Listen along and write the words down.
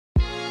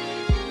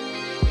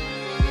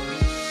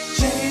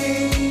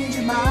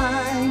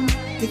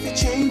If you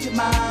change your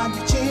mind,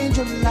 you change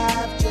your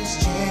life,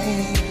 just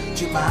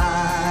change your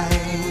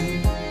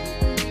mind.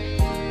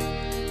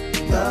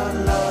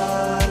 The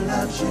Lord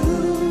loves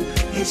you.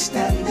 He's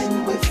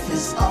standing with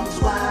his arms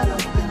wide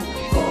open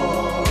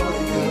for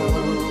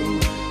you.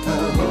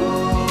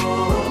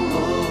 Oh,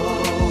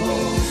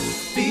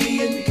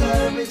 be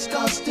encouraged,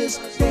 cause this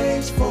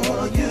day's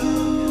for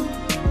you.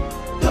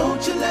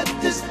 Don't you let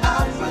this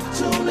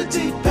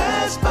opportunity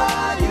pass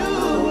by you.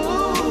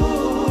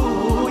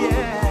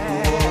 Yeah.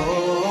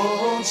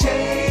 Oh,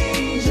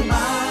 change your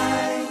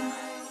mind.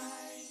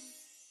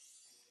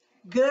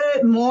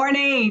 Good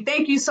morning.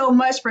 Thank you so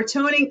much for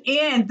tuning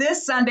in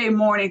this Sunday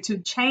morning to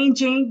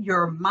Changing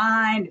Your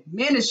Mind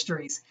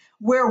Ministries,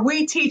 where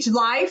we teach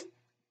life.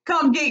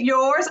 Come get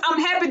yours. I'm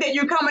happy that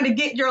you're coming to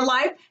get your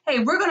life. Hey,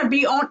 we're going to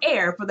be on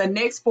air for the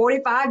next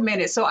 45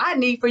 minutes. So I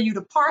need for you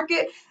to park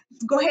it.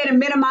 Go ahead and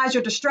minimize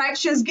your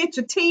distractions. Get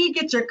your tea,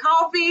 get your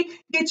coffee,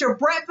 get your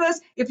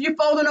breakfast. If you're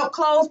folding up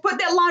clothes, put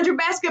that laundry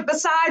basket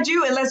beside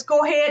you and let's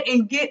go ahead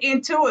and get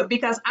into it,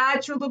 because I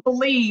truly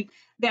believe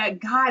that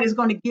God is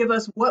going to give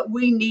us what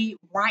we need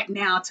right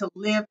now to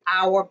live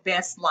our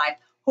best life.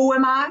 Who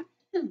am I?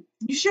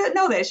 You should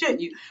know that,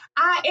 shouldn't you?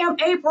 I am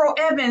April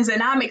Evans,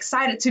 and I'm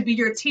excited to be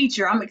your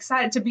teacher. I'm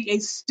excited to be a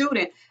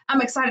student.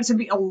 I'm excited to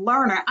be a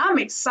learner. I'm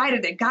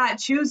excited that God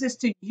chooses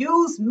to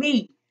use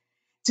me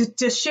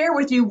to share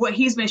with you what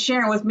he's been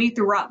sharing with me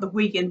throughout the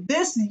week. And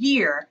this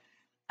year,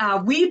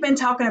 we've been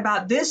talking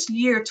about this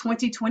year,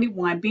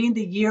 2021, being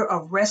the year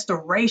of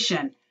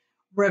restoration,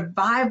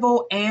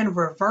 revival, and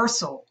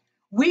reversal.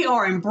 We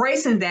are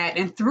embracing that.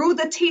 And through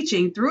the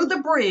teaching, through the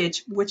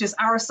bridge, which is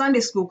our Sunday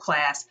school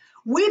class,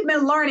 we've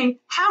been learning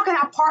how can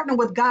I partner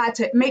with God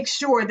to make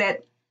sure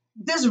that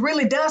this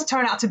really does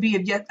turn out to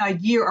be a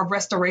year of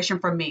restoration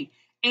for me,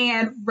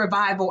 and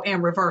revival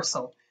and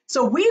reversal.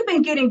 So we've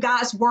been getting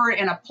God's word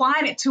and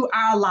applying it to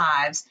our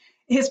lives,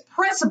 his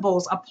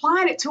principles,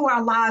 applying it to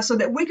our lives so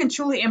that we can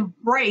truly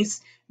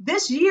embrace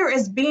this year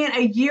as being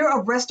a year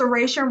of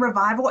restoration,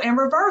 revival, and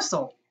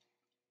reversal.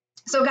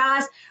 So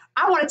guys,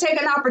 I want to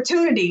take an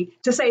opportunity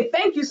to say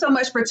thank you so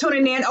much for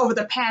tuning in over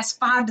the past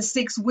 5 to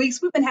 6 weeks.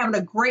 We've been having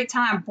a great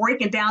time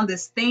breaking down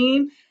this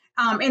theme.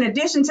 In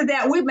addition to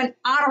that, we've been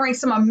honoring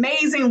some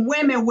amazing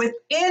women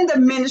within the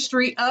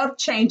ministry of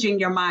Changing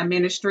Your Mind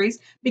Ministries,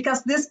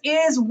 because this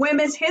is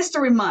Women's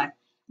History Month.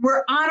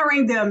 We're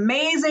honoring the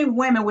amazing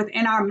women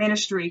within our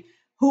ministry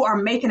who are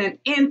making an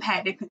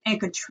impact and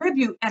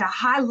contribute at a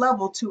high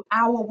level to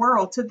our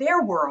world, to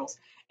their worlds.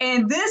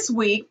 And this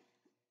week,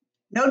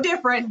 no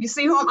different. You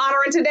see who I'm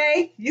honoring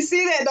today? You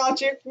see that, don't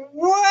you?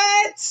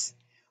 What?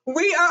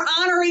 We are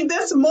honoring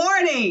this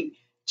morning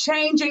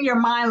Changing Your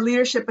Mind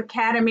Leadership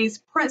Academy's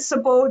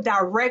Principal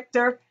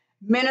Director,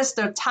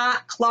 Minister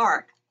Todd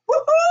Clark.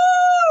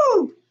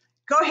 Woohoo!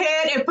 Go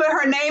ahead and put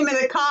her name in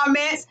the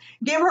comments.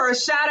 Give her a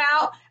shout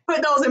out.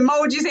 Put those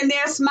emojis in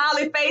there,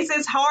 smiley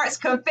faces, hearts,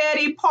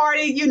 confetti,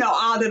 party, you know,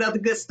 all that other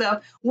good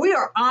stuff. We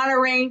are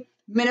honoring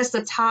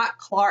Minister Todd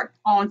Clark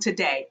on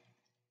today.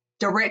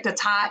 Director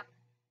Todd,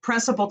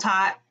 Principal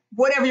Todd,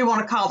 whatever you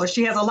want to call her.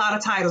 She has a lot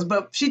of titles,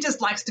 but she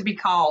just likes to be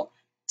called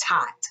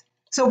Todd.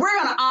 So we're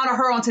going to honor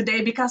her on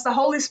today because the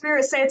Holy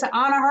Spirit said to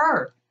honor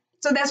her.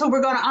 So that's what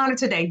we're going to honor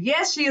today.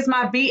 Yes, she is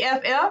my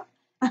BFF.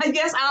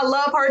 Yes, I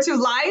love her to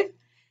life.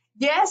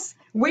 Yes,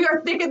 we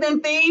are thicker than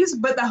thieves,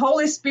 but the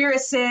Holy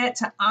Spirit said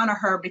to honor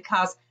her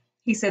because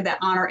he said that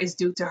honor is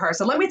due to her.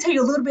 So let me tell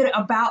you a little bit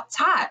about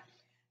Todd.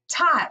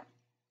 Todd,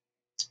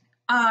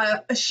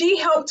 she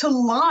helped to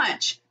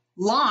launch,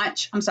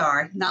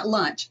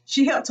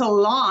 She helped to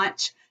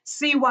launch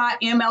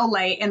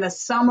CYMLA in the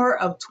summer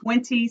of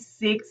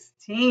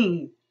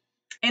 2016.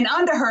 And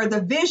under her,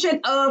 the vision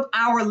of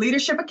our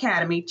Leadership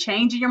Academy,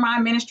 Changing Your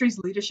Mind Ministries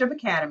Leadership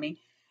Academy,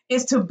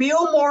 is to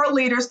build moral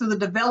leaders through the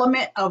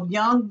development of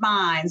young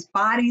minds,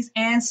 bodies,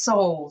 and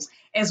souls,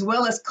 as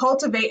well as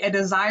cultivate a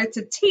desire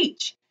to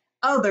teach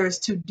others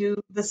to do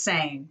the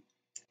same.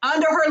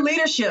 Under her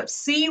leadership,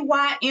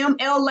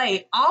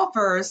 CYMLA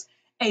offers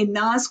a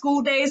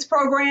non-school days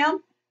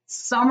program,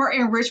 summer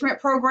enrichment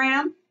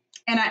program,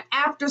 and an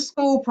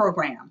after-school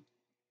program.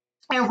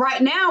 And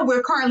right now,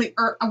 we're currently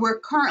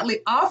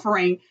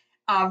offering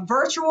a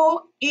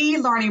virtual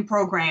e-learning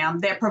program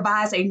that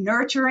provides a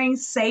nurturing,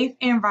 safe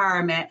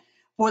environment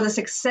for the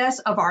success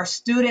of our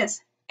students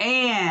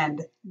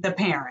and the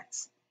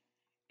parents.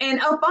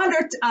 And up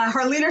under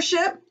her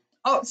leadership,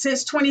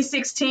 since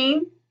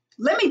 2016,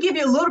 let me give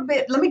you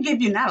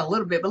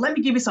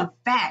some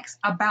facts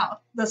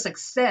about the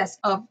success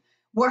of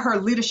what her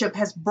leadership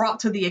has brought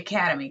to the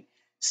Academy.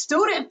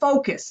 Student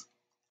focus,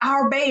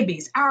 our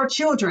babies, our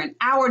children,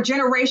 our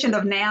generation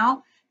of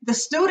now, the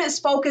students'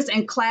 focus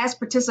and class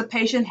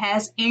participation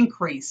has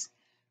increased.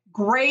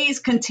 Grades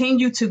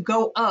continue to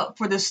go up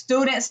for the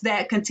students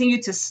that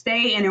continue to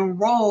stay and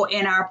enroll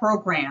in our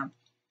program.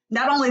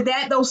 Not only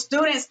that, those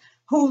students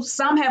who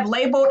some have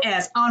labeled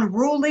as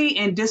unruly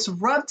and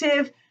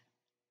disruptive,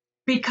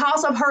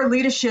 because of her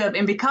leadership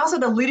and because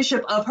of the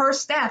leadership of her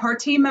staff, her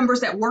team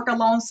members that work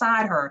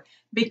alongside her,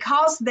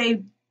 because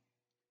they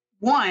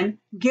One,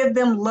 give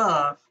them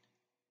love.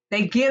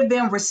 They give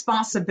them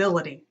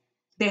responsibility.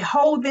 They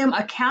hold them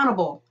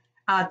accountable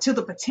to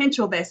the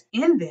potential that's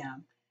in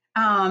them.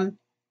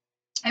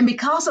 And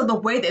because of the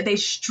way that they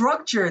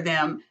structure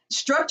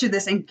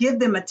this and give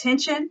them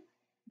attention,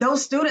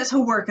 those students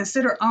who were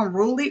considered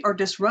unruly or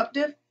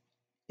disruptive,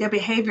 their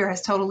behavior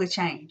has totally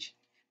changed.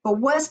 But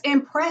what's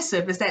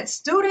impressive is that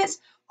students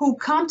who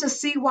come to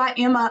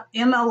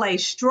CYMMLA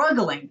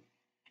struggling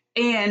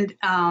and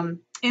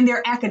in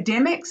their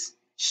academics,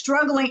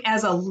 struggling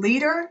as a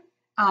leader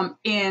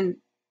in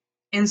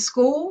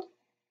school,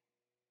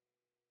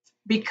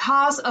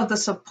 because of the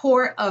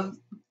support of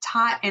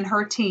Tot and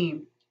her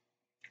team,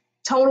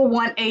 total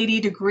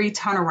 180-degree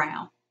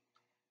turnaround.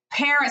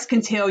 Parents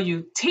can tell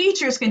you,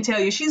 teachers can tell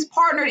you, she's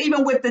partnered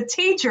even with the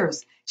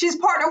teachers. She's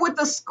partnered with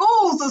the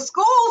schools. The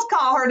schools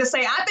call her to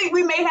say, I think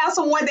we may have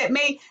someone that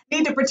may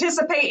need to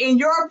participate in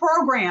your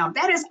program.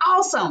 That is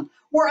awesome.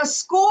 Where a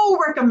school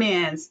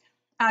recommends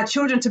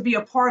children to be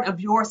a part of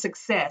your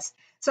success.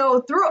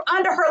 So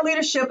under her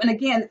leadership, and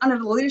again, under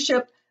the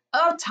leadership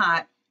of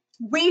Tot,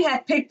 we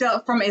have picked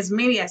up from as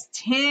many as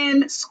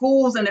 10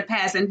 schools in the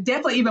past, and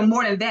definitely even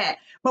more than that.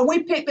 But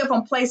we picked up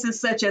from places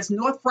such as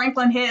North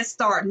Franklin Head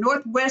Start,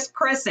 Northwest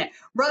Crescent,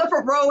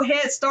 Rutherford Road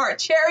Head Start,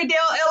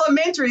 Cherrydale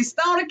Elementary,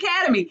 Stone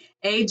Academy,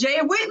 A.J.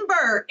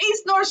 Wittenberg,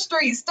 East North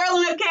Street,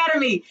 Sterling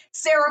Academy,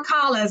 Sarah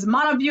Collins,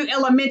 Monteview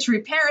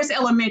Elementary, Paris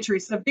Elementary,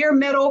 Sevier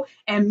Middle,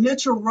 and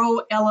Mitchell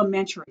Road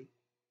Elementary.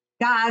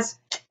 Guys,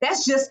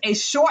 that's just a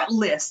short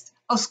list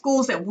of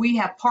schools that we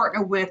have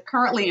partnered with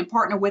currently and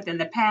partnered with in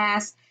the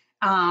past,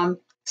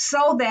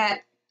 so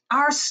that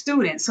our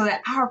students, so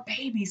that our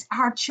babies,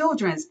 our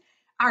children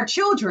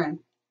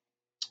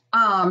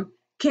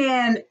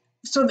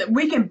so that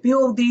we can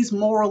build these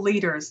moral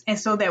leaders, and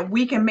so that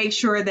we can make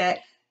sure that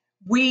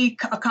we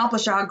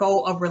accomplish our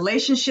goal of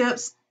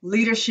relationships,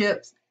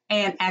 leaderships,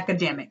 and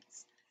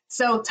academics.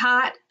 So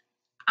Tot,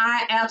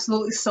 I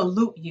absolutely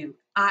salute you.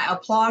 I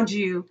applaud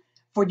you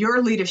for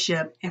your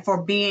leadership and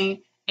for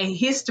being a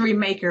history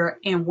maker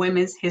in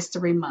Women's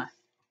History Month.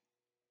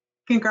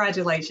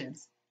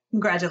 Congratulations.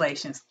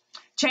 Congratulations.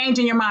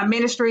 Changing Your Mind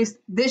Ministries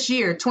this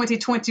year,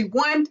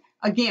 2021.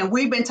 Again,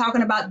 we've been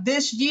talking about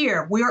this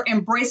year. We are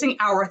embracing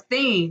our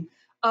theme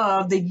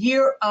of the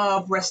year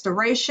of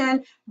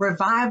restoration,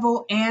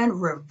 revival,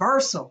 and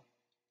reversal.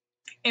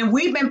 And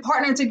we've been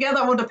partnering together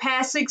over the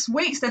past 6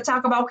 weeks to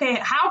talk about, okay,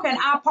 how can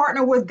I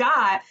partner with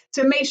God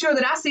to make sure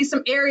that I see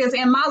some areas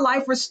in my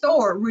life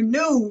restored,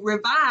 renewed,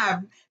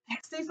 revived,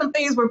 see some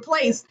things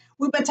replaced.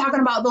 We've been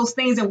talking about those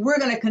things, and we're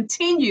going to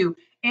continue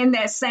in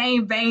that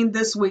same vein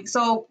this week.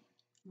 So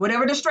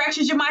whatever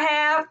distractions you might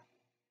have,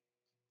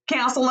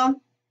 cancel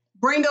them.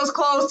 Bring those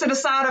clothes to the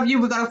side of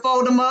you. We're going to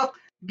fold them up.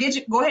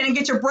 Go ahead and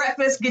get your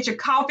breakfast, get your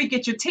coffee,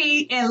 get your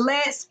tea, and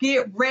let's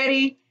get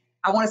ready.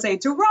 I want to say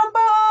to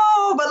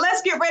rumble, but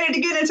let's get ready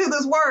to get into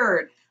this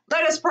word.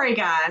 Let us pray,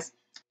 guys.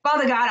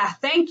 Father God, I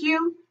thank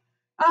you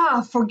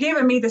for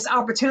giving me this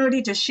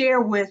opportunity to share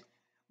with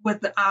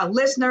our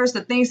listeners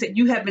the things that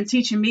you have been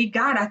teaching me.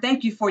 God, I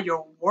thank you for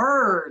your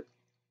word.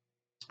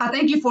 I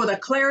thank you for the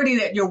clarity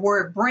that your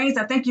word brings.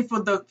 I thank you for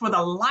the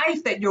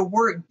life that your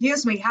word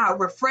gives me, how it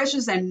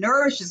refreshes and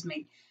nourishes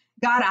me.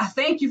 God, I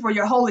thank you for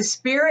your Holy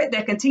Spirit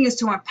that continues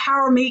to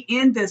empower me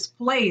in this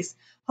place.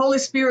 Holy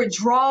Spirit,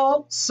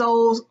 draw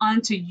souls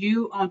unto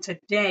you on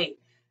today.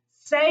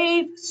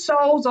 Save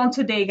souls on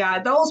today,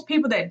 God. Those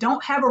people that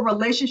don't have a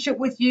relationship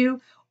with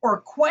you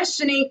or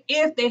questioning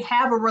if they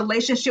have a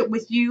relationship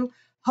with you,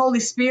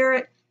 Holy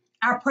Spirit,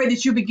 I pray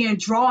that you begin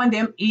drawing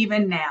them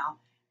even now.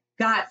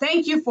 God,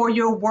 thank you for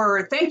your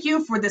word. Thank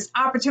you for this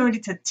opportunity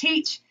to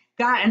teach,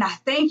 God. And I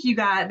thank you,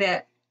 God,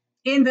 that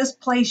in this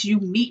place you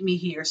meet me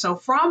here. So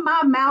from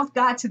my mouth,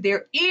 God, to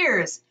their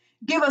ears,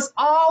 give us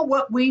all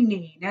what we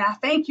need. And I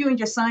thank you in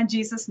your son,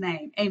 Jesus'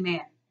 name. Amen.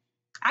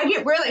 I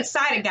get really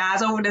excited,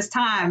 guys, over this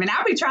time. And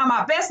I'll be trying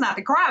my best not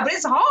to cry, but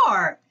it's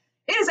hard.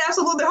 It is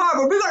absolutely hard.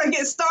 But we're going to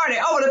get started.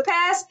 Over the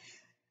past,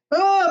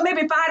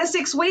 maybe 5 to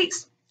 6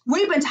 weeks,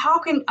 we've been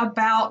talking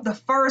about the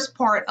first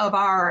part of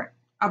our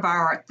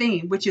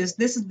theme, which is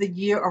this is the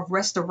year of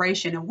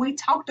restoration. And we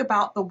talked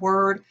about the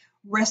word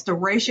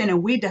restoration,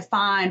 and we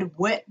defined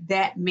what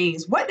that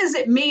means. What does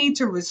it mean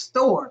to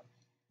restore?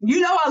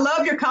 You know, I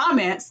love your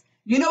comments.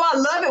 You know, I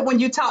love it when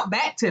you talk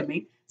back to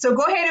me. So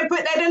go ahead and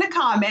put that in the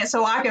comments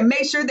so I can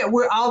make sure that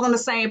we're all on the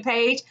same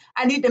page.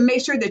 I need to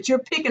make sure that you're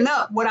picking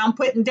up what I'm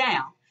putting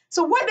down.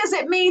 So what does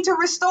it mean to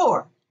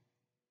restore?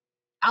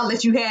 I'll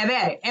let you have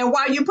at it. And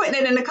while you're putting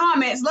it in the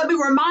comments, let me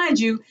remind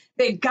you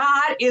that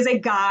God is a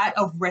God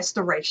of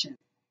restoration.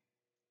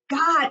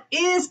 God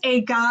is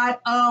a God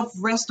of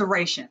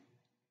restoration.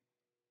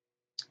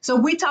 So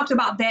we talked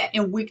about that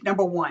in week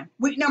number 1.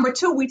 Week number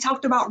 2, we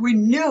talked about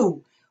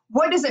renew.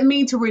 What does it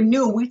mean to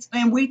renew?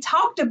 We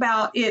talked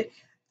about it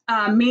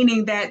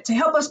meaning that to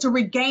help us to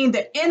regain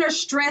the inner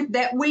strength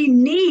that we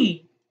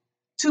need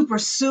to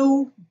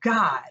pursue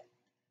God.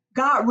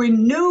 God,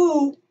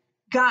 renew.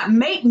 God,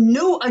 make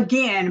new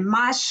again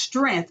my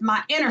strength,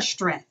 my inner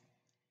strength,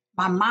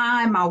 my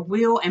mind, my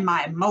will, and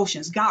my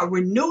emotions. God,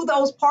 renew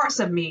those parts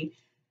of me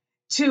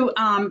to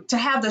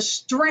have the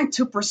strength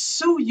to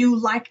pursue you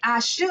like I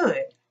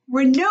should.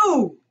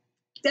 Renew.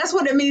 That's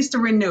what it means to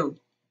renew.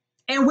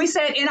 And we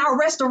said in our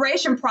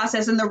restoration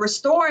process, in the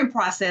restoring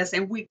process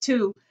in week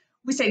 2,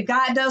 we said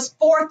God does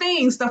 4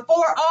 things, the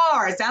 4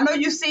 R's. I know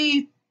you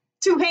see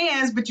 2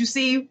 hands, but you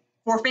see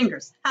 4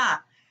 fingers.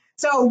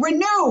 So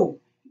renew.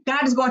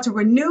 God is going to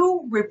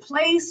renew,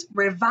 replace,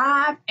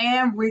 revive,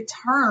 and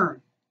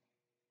return.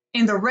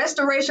 In the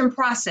restoration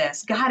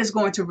process, God is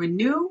going to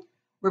renew,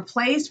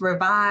 replace,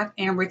 revive,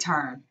 and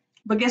return.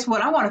 But guess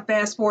what? I want to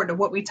fast forward to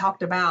what we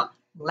talked about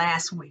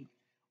last week.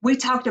 We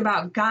talked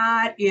about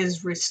God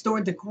is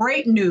restored. The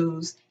great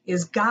news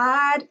is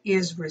God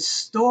is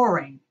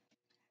restoring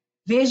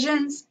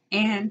visions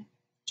and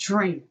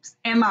dreams.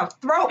 And my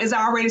throat is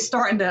already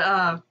starting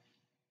to,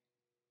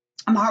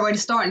 I'm already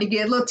starting to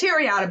get a little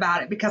teary out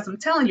about it, because I'm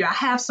telling you, I've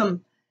had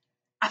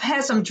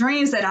some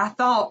dreams that I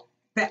thought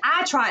that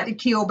I tried to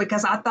kill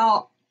because I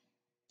thought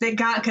that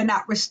God could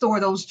not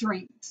restore those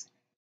dreams.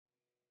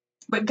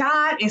 But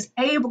God is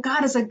able.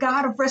 God is a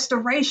God of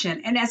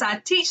restoration. And as I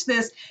teach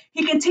this,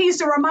 he continues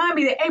to remind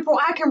me that, April,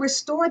 I can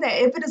restore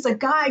that. If it is a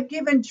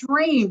God-given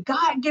dream,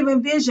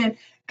 God-given vision,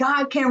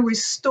 God can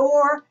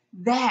restore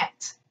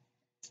that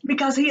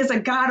because he is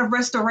a God of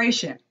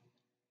restoration.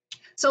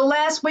 So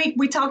last week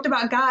we talked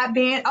about God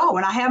being,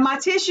 and I have my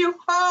tissue.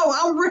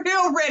 I'm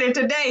real ready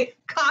today,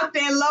 cocked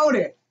and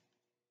loaded.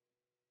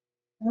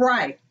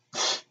 Right.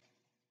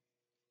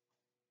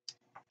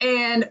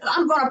 And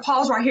I'm going to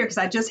pause right here because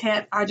I just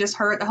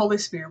heard the Holy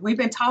Spirit. We've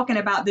been talking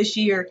about this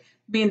year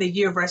being the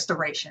year of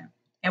restoration.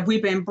 And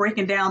we've been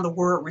breaking down the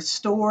word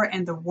restore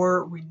and the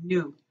word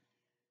renew.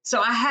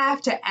 So I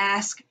have to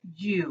ask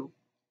you,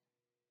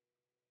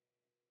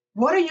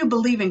 what are you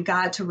believing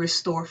God to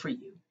restore for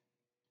you?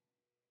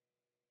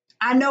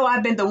 I know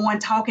I've been the one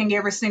talking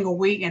every single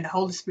week, and the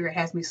Holy Spirit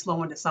has me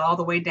slowing this all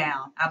the way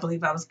down. I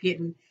believe I was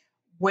getting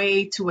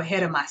way too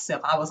ahead of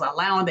myself. I was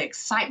allowing the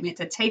excitement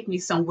to take me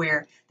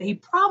somewhere that he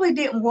probably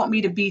didn't want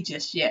me to be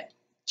just yet.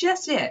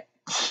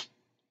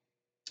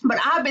 But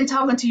I've been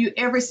talking to you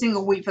every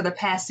single week for the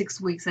past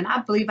 6 weeks, and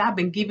I believe I've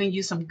been giving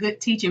you some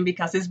good teaching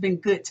because it's been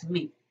good to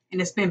me,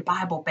 and it's been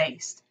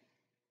Bible-based.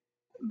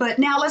 But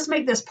now let's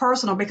make this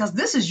personal, because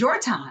this is your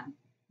time.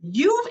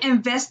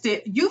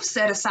 You've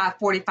set aside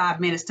 45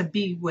 minutes to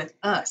be with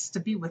us, to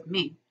be with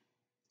me.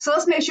 So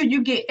let's make sure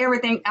you get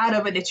everything out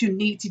of it that you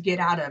need to get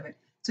out of it.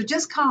 So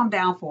just calm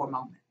down for a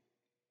moment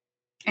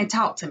and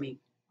talk to me,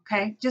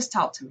 okay? Just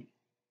talk to me.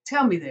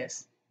 Tell me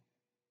this.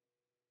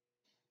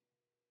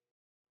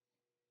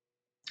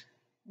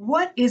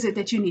 What is it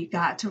that you need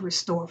God to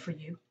restore for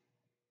you?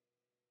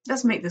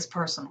 Let's make this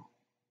personal.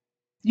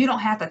 You don't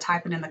have to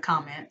type it in the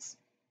comments,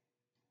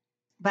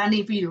 but I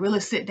need for you to really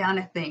sit down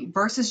and think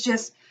versus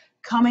just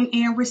coming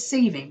in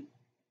receiving.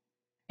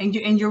 And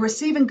you're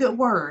receiving good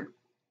word.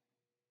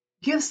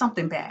 Give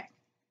something back.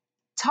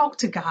 Talk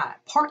to God.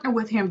 Partner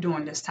with him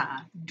during this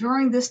time.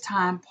 During this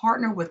time,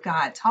 partner with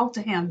God. Talk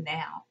to him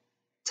now.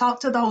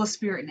 Talk to the Holy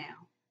Spirit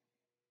now.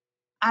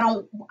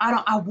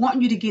 I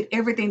want you to get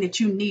everything that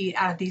you need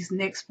out of these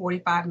next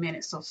 45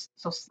 minutes.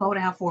 So slow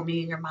down for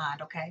me in your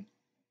mind, okay?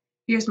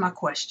 Here's my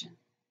question.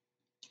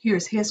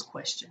 Here's his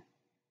question.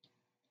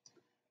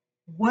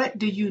 What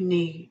do you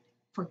need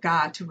for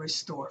God to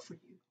restore for you?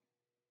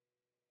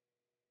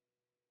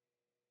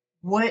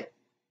 What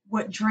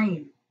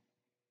dream?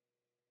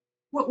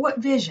 What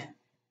vision?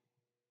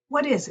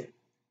 What is it?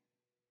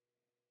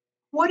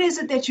 What is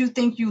it that you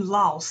think you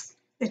lost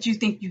that you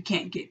think you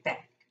can't get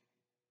back?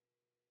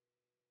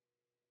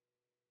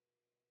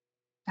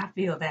 I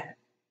feel that.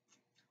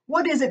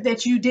 What is it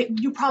that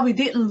you probably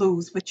didn't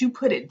lose, but you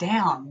put it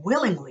down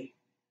willingly?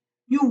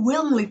 You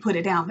willingly put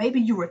it down. Maybe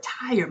you were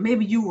tired.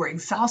 Maybe you were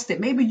exhausted.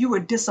 Maybe you were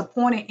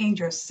disappointed in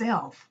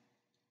yourself.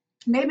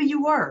 Maybe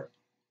you were.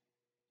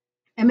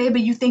 And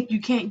maybe you think you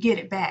can't get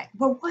it back.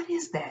 But what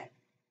is that?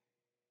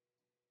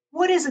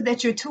 What is it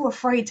that you're too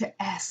afraid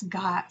to ask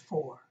God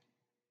for?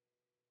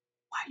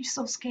 Why are you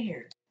so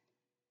scared?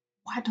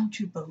 Why don't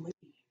you believe?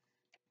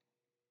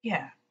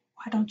 Yeah,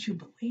 why don't you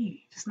believe?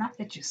 It's not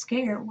that you're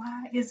scared.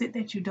 Why is it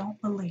that you don't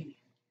believe?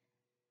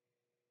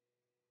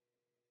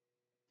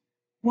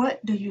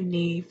 What do you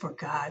need for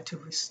God to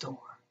restore?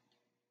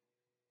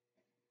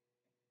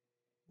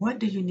 What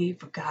do you need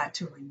for God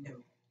to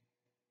renew?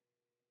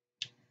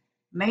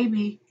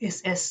 Maybe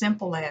it's as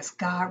simple as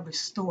God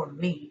restore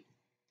me.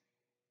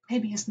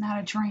 Maybe it's not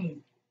a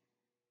dream.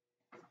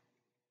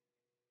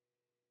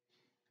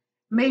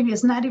 Maybe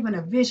it's not even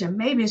a vision.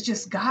 Maybe it's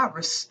just God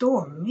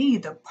restore me,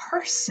 the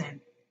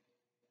person.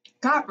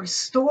 God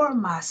restore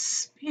my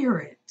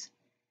spirit.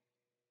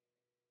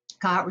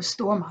 God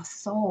restore my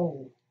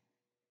soul.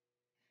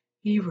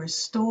 He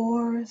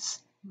restores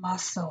my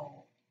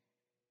soul.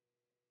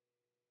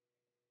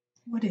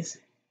 What is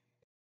it?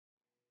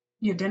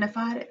 You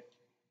identified it?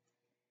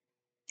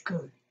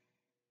 Good.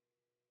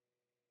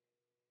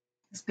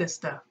 It's good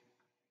stuff.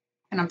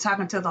 And I'm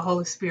talking to the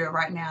Holy Spirit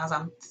right now as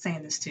I'm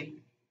saying this to you.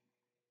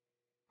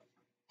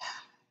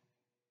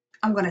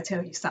 I'm going to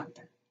tell you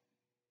something.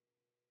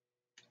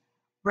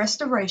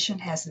 Restoration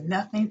has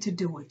nothing to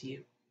do with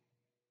you.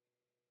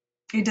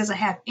 It doesn't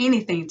have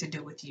anything to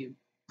do with you.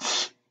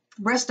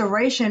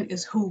 Restoration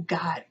is who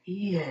God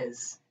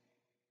is.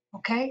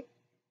 Okay?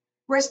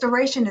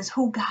 Restoration is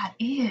who God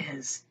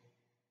is.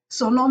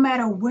 So no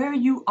matter where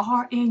you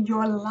are in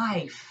your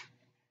life,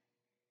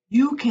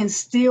 you can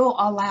still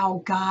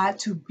allow God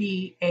to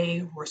be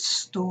a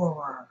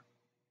restorer.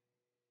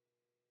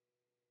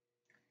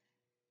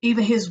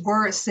 Even his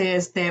word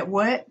says that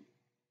what?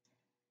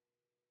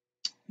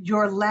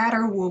 Your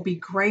latter will be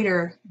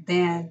greater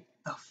than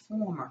the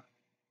former.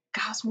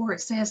 God's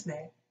word says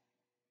that.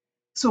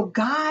 So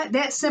God,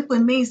 that simply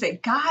means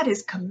that God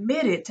is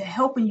committed to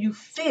helping you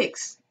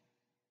fix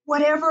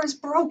whatever is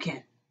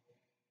broken.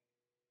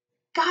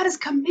 God is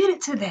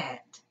committed to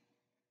that.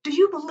 Do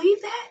you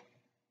believe that?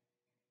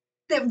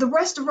 That the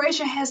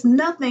restoration has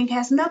nothing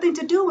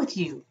to do with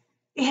you.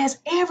 It has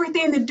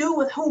everything to do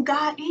with who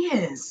God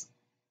is.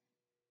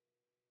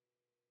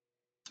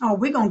 Oh,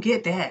 we're going to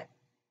get that.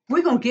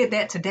 We're going to get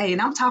that today.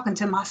 And I'm talking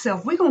to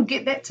myself. We're going to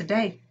get that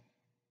today.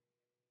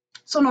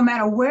 So no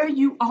matter where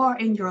you are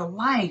in your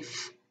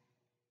life,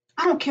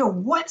 I don't care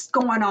what's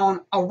going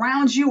on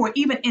around you or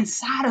even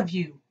inside of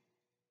you,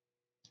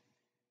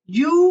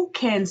 you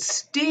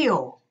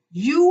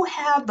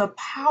have the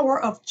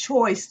power of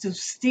choice to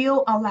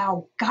still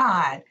allow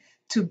God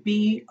to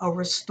be a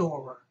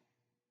restorer.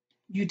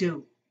 You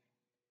do.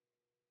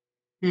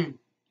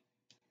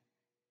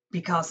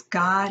 Because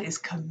God is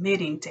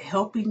committing to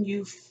helping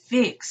you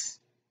fix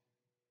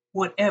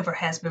whatever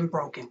has been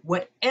broken.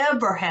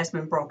 Whatever has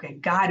been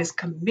broken, God is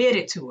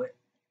committed to it,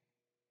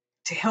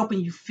 to helping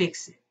you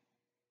fix it.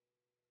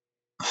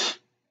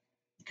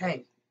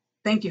 Okay.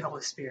 Thank you,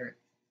 Holy Spirit.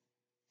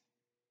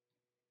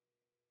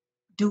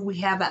 Do we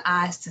have the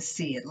eyes to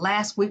see it?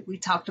 Last week, we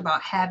talked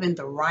about having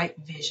the right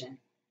vision.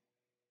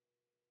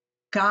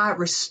 God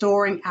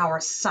restoring our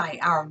sight,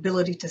 our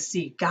ability to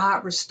see.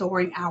 God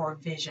restoring our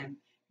vision.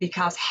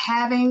 Because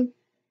having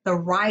the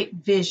right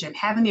vision,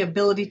 having the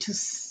ability to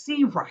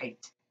see right,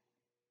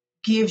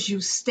 gives you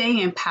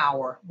staying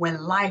power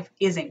when life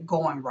isn't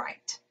going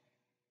right.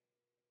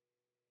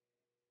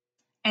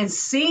 And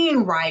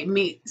seeing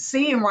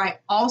right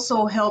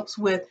also helps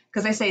with,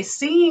 because they say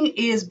seeing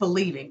is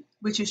believing,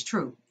 which is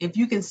true. If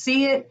you can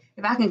see it,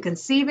 if I can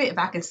conceive it, if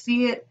I can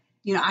see it,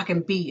 I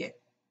can be it.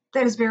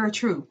 That is very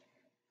true.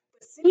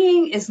 But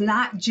seeing is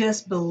not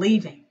just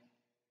believing.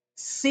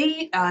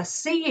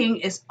 Seeing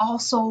is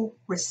also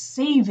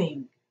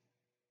receiving.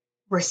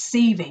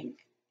 Receiving.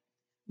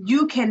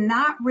 You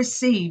cannot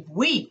receive,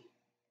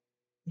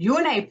 you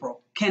and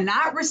April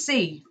cannot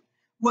receive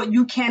what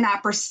you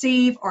cannot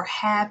perceive or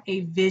have a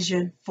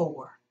vision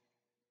for.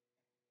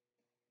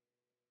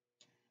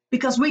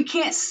 Because we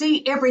can't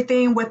see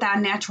everything with our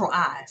natural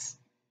eyes.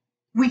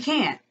 We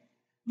can't.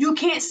 You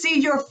can't see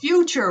your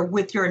future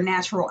with your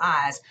natural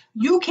eyes.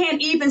 You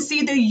can't even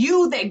see the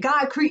you that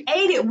God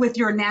created with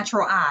your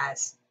natural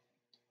eyes.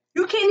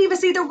 You can't even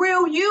see the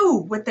real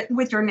you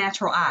with your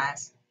natural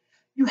eyes.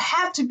 You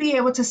have to be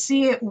able to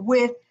see it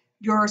with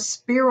your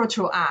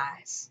spiritual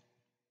eyes.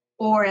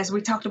 Or as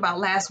we talked about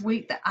last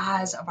week, the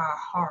eyes of our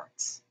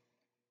hearts.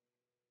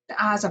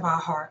 The eyes of our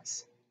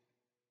hearts.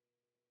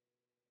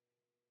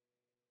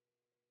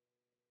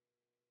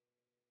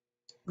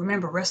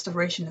 Remember,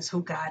 restoration is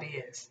who God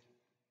is.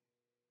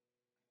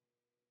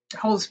 The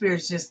Holy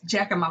Spirit's just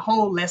jacking my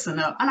whole lesson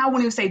up. And I won't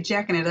even say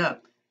jacking it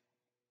up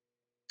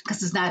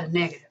because it's not a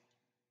negative.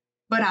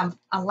 But I'm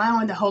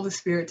allowing the Holy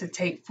Spirit to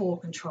take full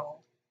control.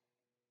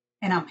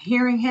 And I'm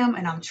hearing him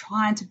and I'm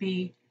trying to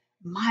be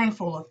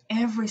mindful of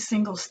every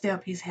single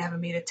step he's having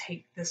me to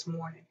take this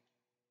morning.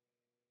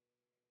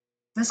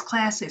 This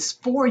class is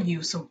for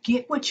you, so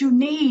get what you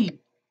need.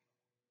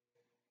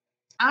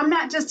 I'm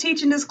not just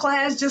teaching this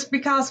class just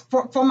because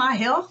for my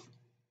health.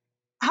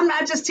 I'm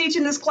not just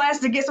teaching this class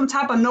to get some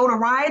type of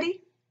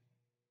notoriety.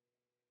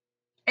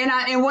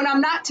 And when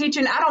I'm not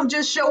teaching, I don't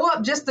just show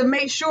up just to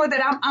make sure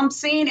that I'm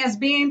seen as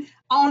being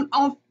on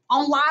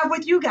live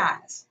with you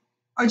guys,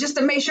 or just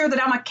to make sure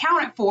that I'm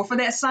accounted for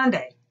that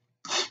Sunday.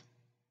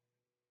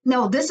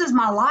 No, this is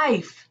my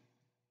life.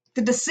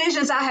 The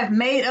decisions I have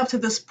made up to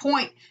this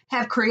point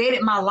have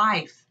created my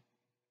life.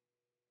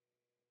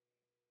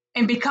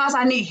 And because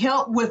I need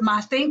help with my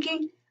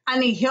thinking, I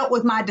need help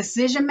with my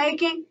decision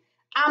making,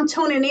 I'm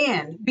tuning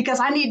in because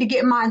I need to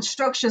get my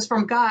instructions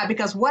from God,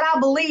 because what I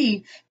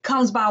believe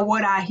comes by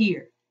what I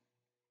hear.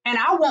 And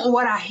I want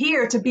what I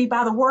hear to be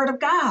by the word of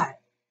God.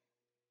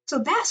 So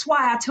that's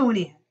why I tune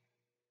in.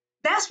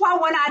 That's why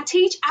when I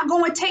teach, I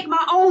go and take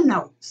my own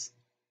notes.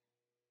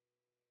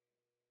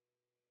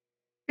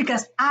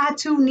 Because I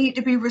too need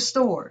to be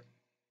restored.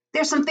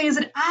 There's some things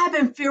that I've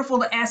been fearful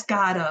to ask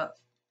God of.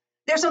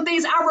 There's some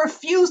things I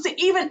refuse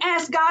to even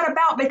ask God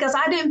about because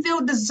I didn't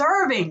feel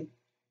deserving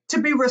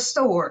to be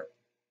restored.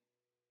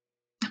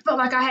 I felt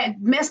like I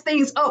had messed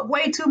things up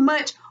way too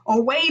much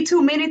or way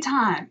too many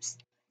times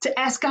to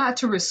ask God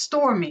to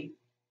restore me.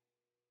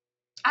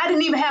 I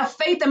didn't even have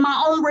faith in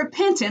my own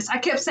repentance. I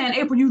kept saying,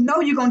 April, you know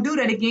you're going to do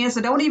that again,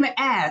 so don't even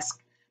ask.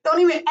 Don't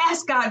even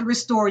ask God to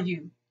restore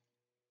you,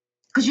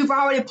 because you've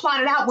already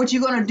plotted out what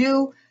you're going to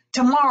do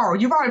tomorrow.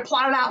 You've already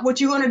plotted out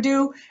what you're going to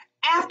do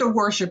after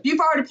worship.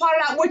 You've already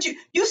plotted out what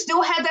you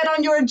still have that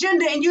on your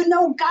agenda, and you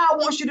know God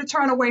wants you to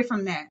turn away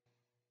from that.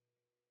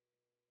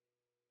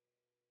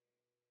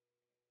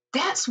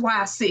 That's why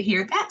I sit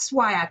here. That's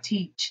why I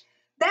teach.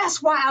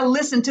 That's why I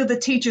listen to the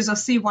teachers of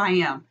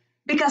CYM,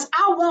 because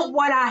I want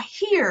what I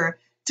hear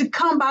to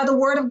come by the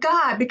word of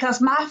God,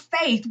 because my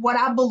faith, what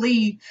I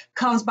believe,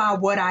 comes by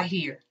what I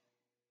hear.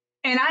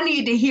 And I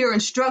need to hear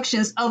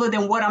instructions other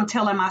than what I'm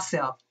telling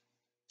myself,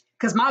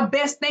 because my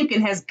best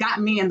thinking has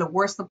got me in the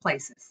worst of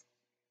places.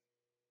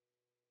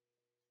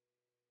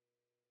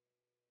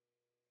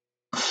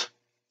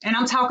 And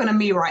I'm talking to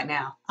me right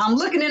now. I'm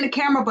looking in the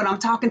camera, but I'm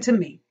talking to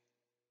me.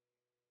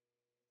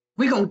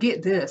 We're going to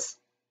get this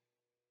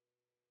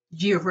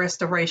year of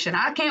restoration.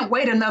 I can't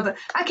wait another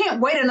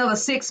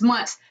 6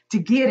 months to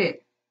get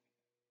it.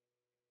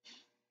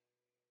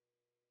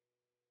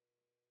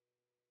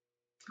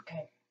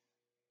 Okay.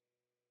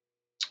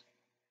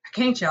 I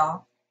can't,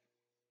 y'all.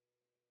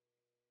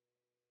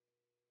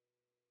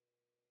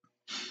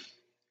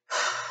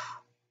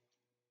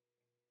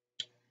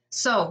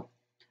 So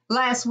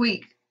last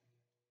week,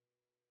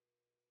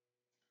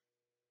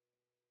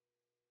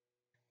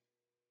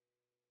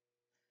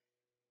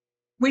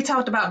 we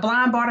talked about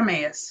blind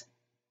Bartimaeus,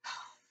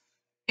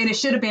 and it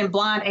should have been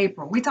blind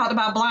April. We talked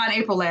about blind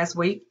April last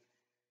week,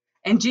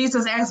 and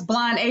Jesus asked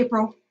blind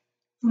April,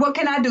 what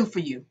can I do for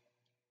you?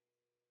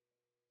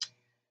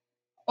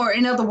 Or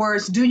in other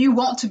words, do you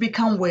want to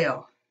become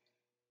well?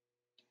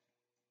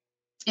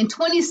 In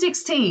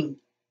 2016,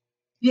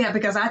 yeah,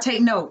 because I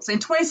take notes. In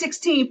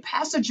 2016,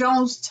 Pastor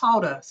Jones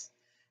taught us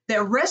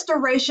that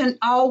restoration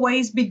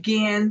always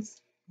begins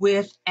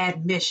with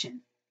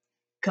admission,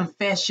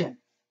 confession.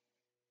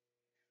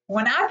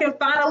 When I can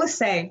finally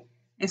say,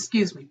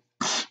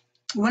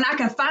 when I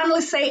can finally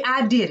say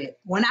I did it,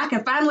 when I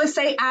can finally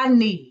say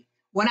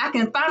when I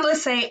can finally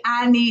say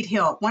I need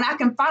help, when I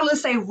can finally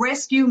say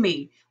rescue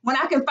me, when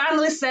I can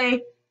finally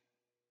say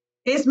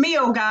it's me,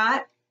 oh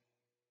God.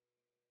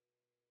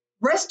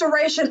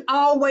 Restoration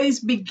always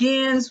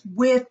begins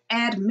with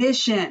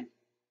admission.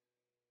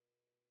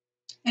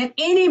 And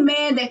any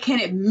man that can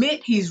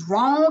admit he's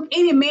wrong,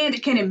 any man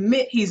that can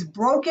admit he's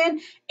broken,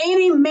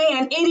 any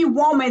man, any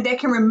woman that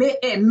can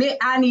admit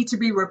I need to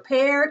be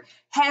repaired,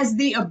 has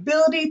the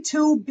ability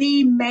to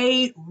be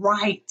made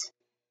right.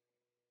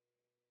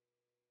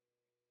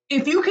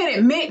 If you can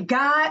admit,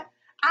 God,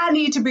 I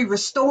need to be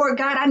restored.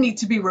 God, I need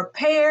to be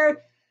repaired.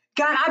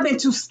 God, I've been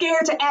too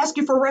scared to ask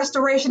you for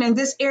restoration in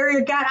this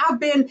area. God, I've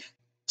been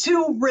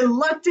too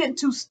reluctant,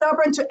 too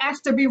stubborn to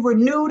ask to be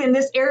renewed in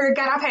this area.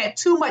 God, I've had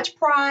too much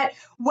pride,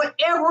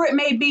 whatever it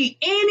may be.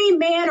 Any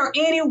man or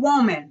any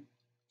woman,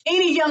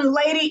 any young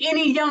lady,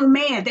 any young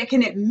man that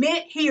can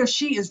admit he or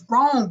she is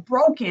wrong,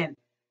 broken,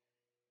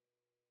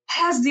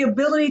 has the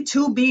ability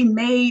to be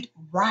made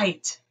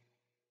right.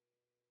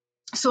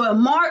 So in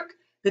Mark,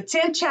 the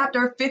 10th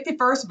chapter,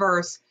 51st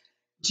verse,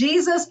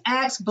 Jesus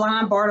asked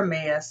blind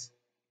Bartimaeus,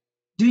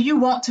 do you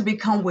want to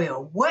become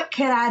well? What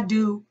can I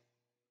do?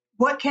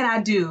 What can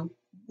I do?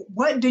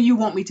 What do you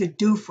want me to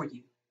do for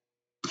you?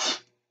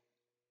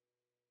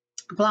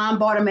 Blind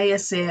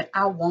Bartimaeus said,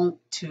 I want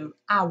to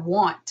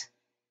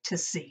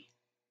see.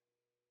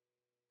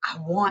 I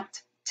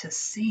want to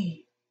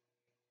see.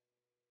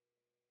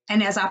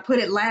 And as I put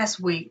it last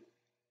week,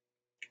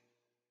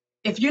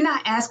 if you're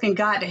not asking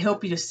God to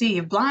help you to see,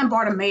 if blind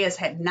Bartimaeus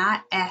had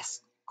not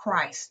asked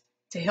Christ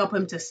to help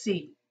him to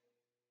see,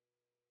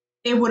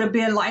 it would have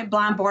been like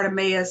blind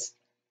Bartimaeus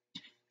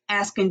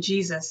asking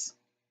Jesus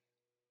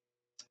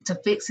to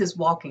fix his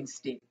walking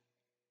stick.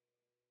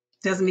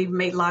 Doesn't even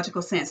make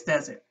logical sense,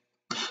 does it?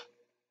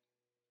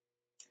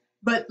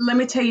 But let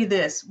me tell you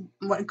this,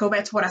 go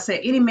back to what I said.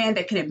 Any man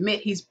that can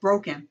admit he's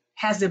broken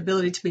has the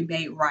ability to be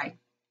made right.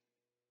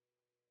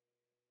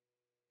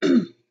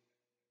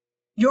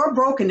 Your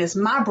brokenness,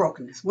 my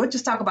brokenness, we'll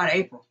just talk about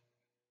April.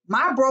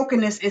 My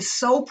brokenness is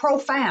so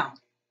profound.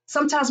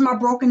 Sometimes my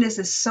brokenness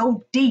is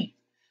so deep.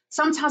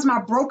 Sometimes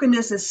my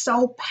brokenness is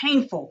so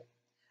painful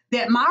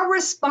that my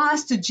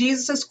response to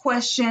Jesus's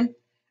question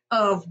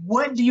of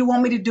what do you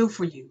want me to do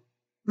for you?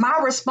 My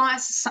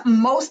response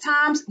most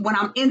times when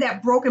I'm in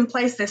that broken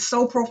place that's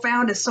so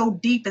profound and so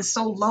deep and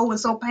so low and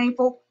so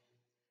painful,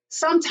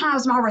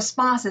 sometimes my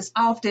response is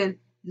often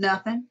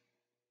nothing.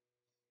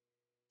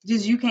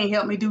 Just you can't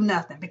help me do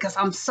nothing, because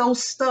I'm so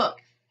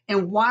stuck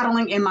and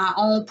waddling in my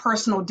own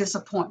personal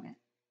disappointment.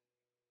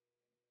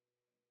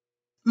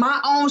 My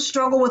own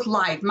struggle with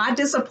life, my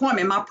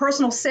disappointment, my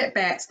personal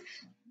setbacks,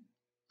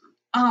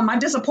 my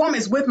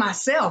disappointment is with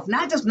myself,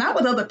 not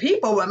with other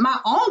people, but my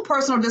own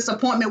personal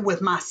disappointment with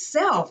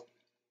myself.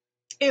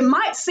 It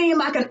might seem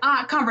like an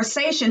odd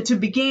conversation to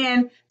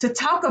begin to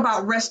talk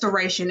about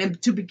restoration and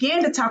to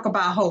begin to talk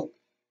about hope,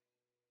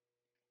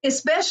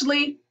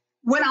 especially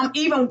when I'm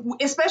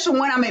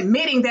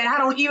admitting that I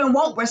don't even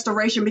want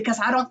restoration because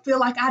I don't feel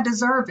like I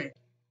deserve it.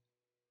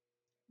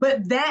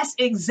 But that's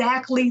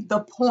exactly the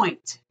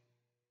point.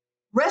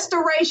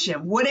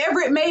 Restoration,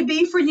 whatever it may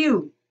be for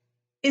you,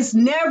 is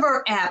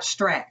never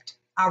abstract.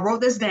 I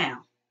wrote this down.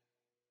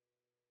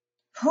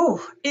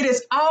 It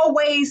is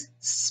always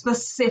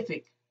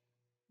specific.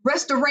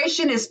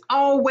 Restoration is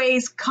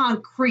always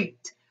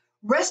concrete.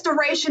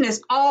 Restoration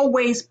is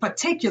always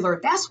particular.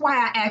 That's why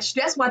I asked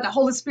you, that's why the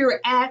Holy Spirit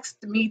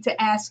asked me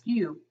to ask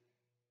you,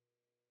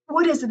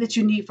 what is it that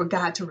you need for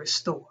God to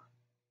restore?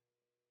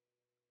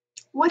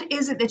 What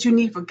is it that you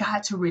need for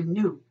God to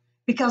renew?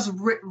 Because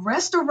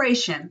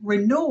restoration,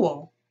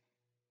 renewal,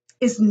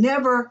 is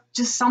never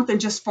just something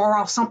just far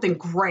off, something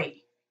gray.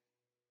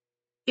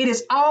 It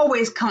is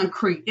always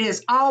concrete. It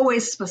is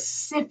always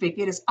specific.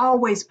 It is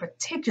always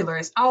particular.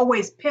 It's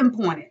always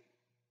pinpointed.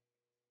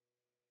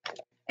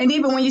 And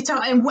even when you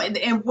talk, and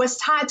what's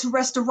tied to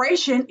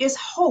restoration is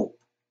hope.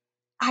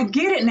 I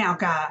get it now,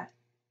 God.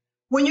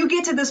 When you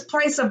get to this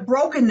place of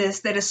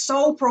brokenness that is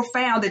so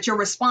profound that your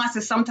response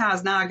is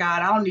sometimes, nah,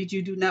 God, I don't need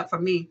you to do nothing for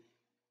me.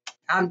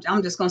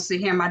 I'm just going to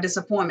sit here in my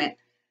disappointment.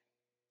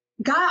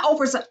 God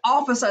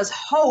offers us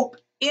hope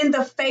in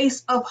the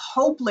face of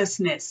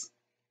hopelessness.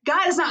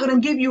 God is not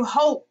going to give you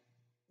hope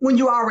when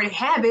you already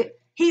have it.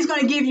 He's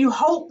going to give you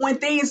hope when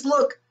things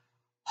look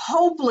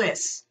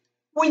hopeless,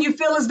 when you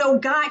feel as though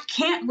God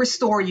can't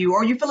restore you,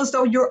 or you feel as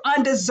though you're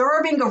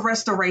undeserving of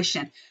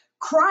restoration.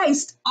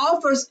 Christ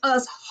offers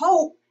us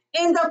hope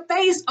in the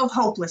face of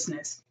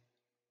hopelessness.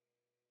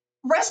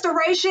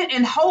 Restoration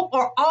and hope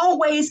are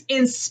always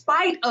in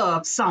spite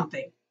of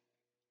something.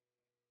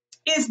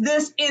 Is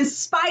this in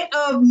spite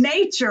of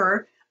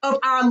nature of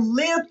our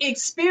lived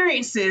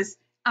experiences?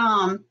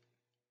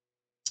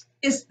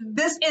 Is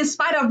this in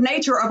spite of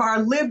nature of our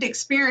lived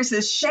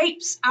experiences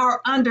shapes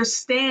our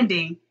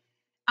understanding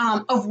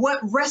of what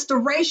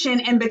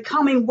restoration and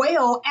becoming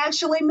well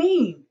actually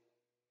mean?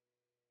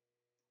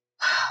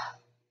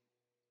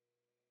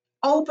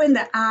 Open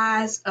the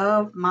eyes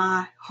of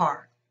my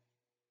heart.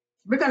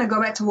 We're going to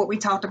go back to what we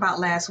talked about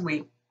last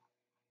week.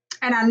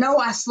 And I know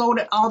I slowed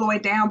it all the way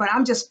down, but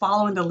I'm just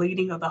following the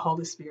leading of the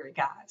Holy Spirit,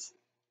 guys.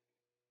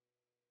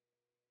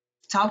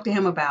 Talk to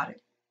him about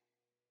it.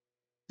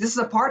 This is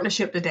a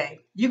partnership today.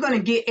 You're going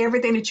to get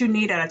everything that you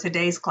need out of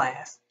today's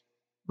class.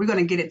 We're going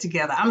to get it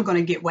together. I'm going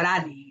to get what I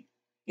need.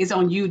 It's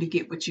on you to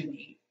get what you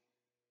need.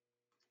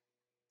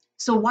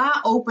 So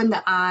why open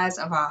the eyes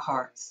of our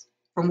hearts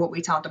from what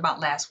we talked about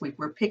last week?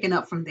 We're picking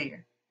up from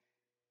there.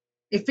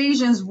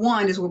 Ephesians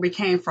 1 is where we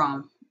came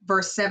from,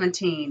 verse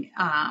 17,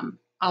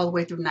 all the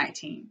way through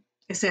 19.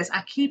 It says,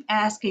 I keep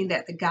asking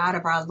that the God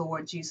of our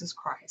Lord Jesus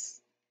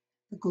Christ,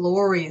 the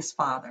glorious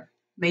Father,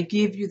 may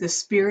give you the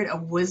spirit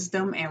of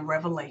wisdom and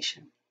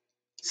revelation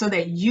so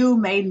that you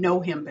may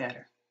know him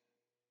better.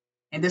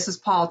 And this is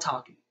Paul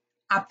talking.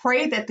 I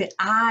pray that the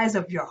eyes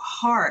of your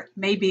heart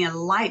may be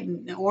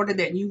enlightened in order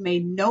that you may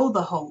know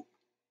the hope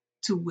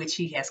to which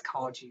he has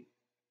called you,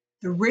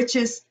 the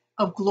riches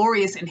of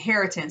glorious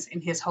inheritance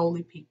in his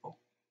holy people,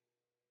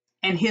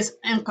 and his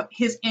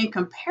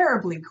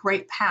incomparably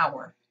great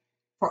power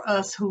for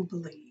us who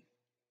believe.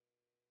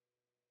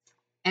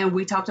 And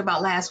we talked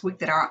about last week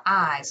that our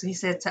eyes, he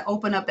said to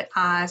open up the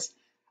eyes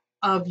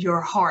of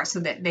your heart so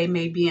that they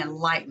may be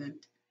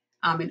enlightened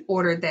in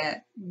order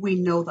that we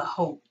know the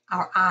hope.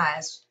 Our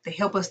eyes, they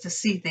help us to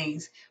see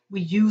things.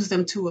 We use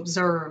them to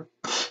observe.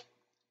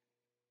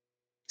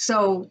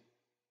 So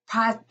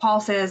Paul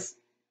says,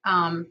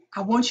 I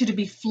want you to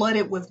be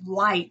flooded with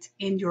light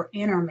in your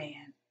inner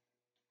man.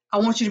 I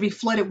want you to be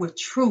flooded with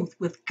truth,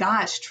 with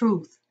God's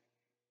truth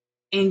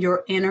in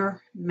your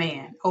inner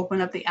man.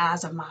 Open up the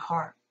eyes of my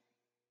heart.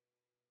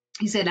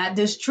 He said, not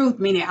this truth,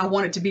 meaning I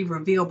want it to be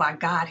revealed by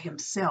God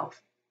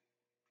himself.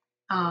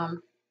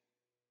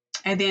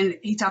 And then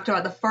he talked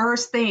about the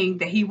first thing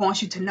that he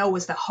wants you to know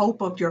is the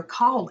hope of your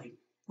calling.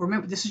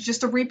 Remember, this is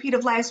just a repeat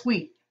of last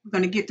week. We're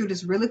going to get through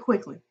this really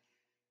quickly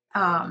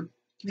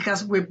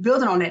because we're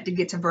building on that to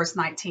get to verse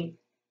 19.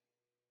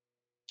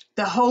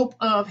 The hope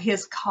of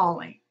his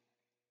calling.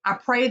 I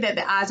pray that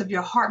the eyes of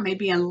your heart may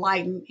be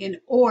enlightened in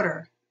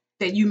order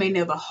that you may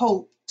know the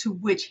hope to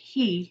which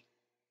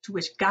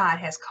God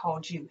has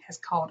called you, has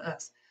called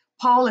us.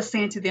 Paul is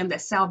saying to them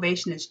that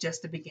salvation is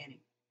just the beginning.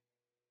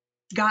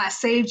 God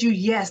saved you.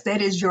 Yes,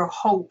 that is your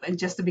hope and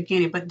just the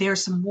beginning, but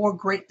there's some more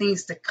great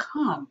things to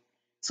come.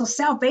 So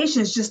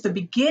salvation is just the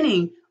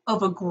beginning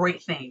of a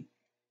great thing.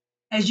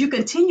 As you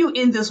continue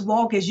in this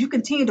walk, as you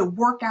continue to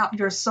work out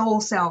your soul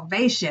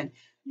salvation,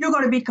 you're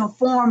going to be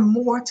conformed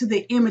more to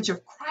the image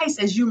of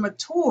Christ as you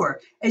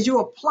mature, as you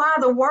apply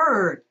the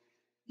word.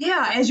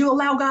 Yeah, as you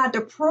allow God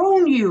to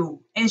prune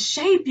you and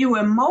shape you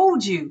and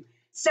mold you.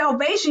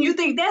 Salvation, you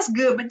think that's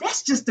good, but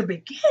that's just the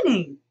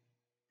beginning.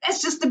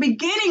 That's just the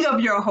beginning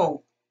of your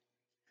hope.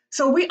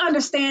 So we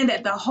understand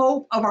that the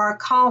hope of our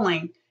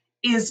calling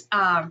is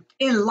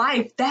in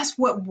life. That's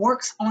what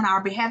works on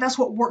our behalf. That's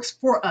what works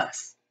for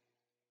us.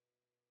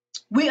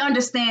 We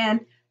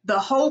understand the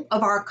hope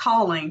of our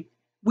calling.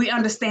 We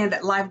understand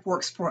that life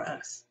works for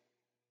us.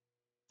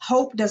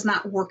 Hope does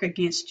not work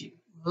against you.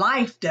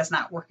 Life does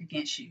not work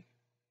against you.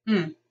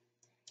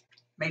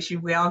 Make sure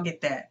we all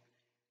get that.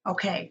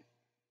 Okay.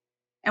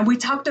 And we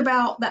talked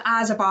about the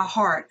eyes of our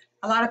heart.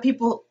 A lot of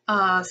people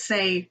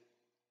say,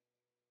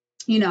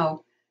 you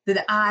know, that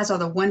the eyes are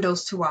the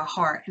windows to our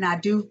heart. And I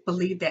do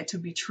believe that to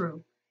be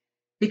true,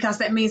 because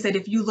that means that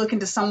if you look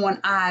into someone's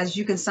eyes,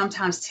 you can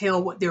sometimes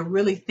tell what they're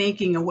really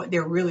thinking and what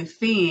they're really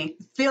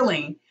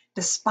feeling,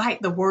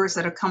 despite the words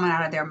that are coming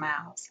out of their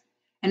mouths.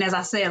 And as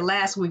I said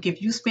last week,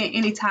 if you spent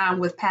any time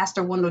with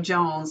Pastor Wendell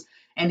Jones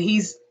and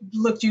he's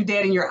looked you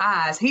dead in your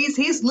eyes,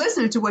 he's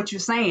listening to what you're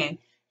saying.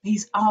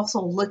 He's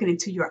also looking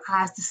into your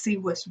eyes to see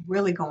what's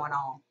really going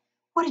on.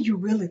 What are you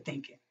really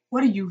thinking?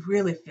 What are you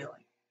really feeling?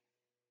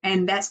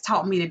 And that's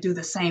taught me to do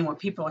the same when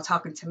people are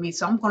talking to me.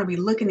 So I'm going to be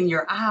looking in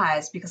your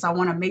eyes because I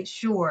want to make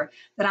sure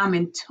that I'm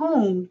in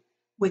tune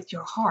with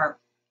your heart.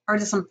 Are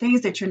there some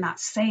things that you're not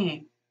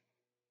saying?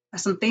 Or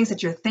some things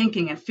that you're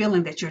thinking and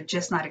feeling that you're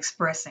just not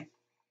expressing?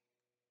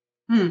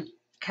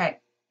 Okay.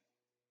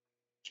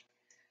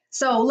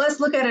 So let's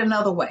look at it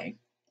another way.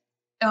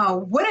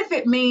 What if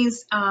it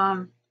means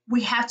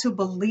we have to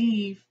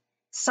believe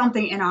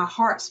something in our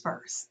hearts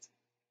first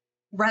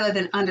rather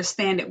than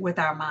understand it with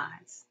our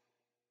minds?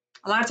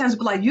 A lot of times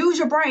we're like, use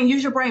your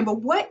brain.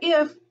 But what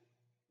if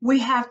we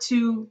have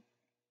to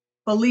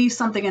believe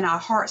something in our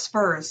hearts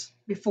first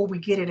before we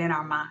get it in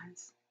our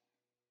minds?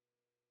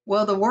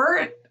 Well, the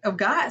word of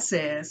God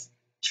says,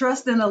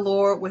 trust in the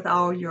Lord with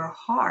all your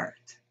heart,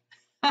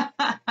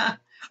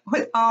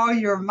 with all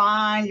your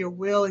mind, your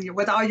will,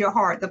 with all your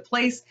heart, the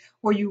place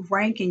where you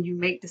rank and you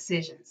make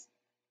decisions.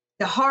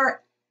 The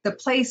heart, that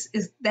place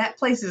is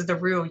the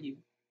real you.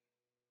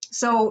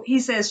 So he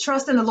says,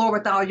 trust in the Lord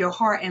with all your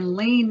heart and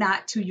lean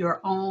not to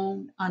your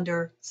own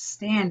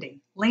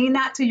understanding. Lean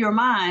not to your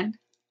mind.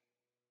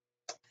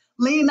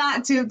 Lean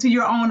not to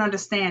your own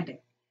understanding.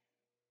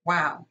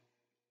 Wow.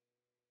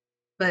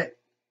 But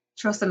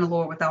trust in the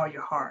Lord with all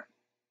your heart.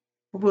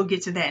 But we'll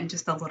get to that in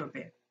just a little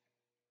bit.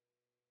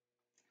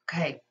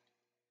 Okay.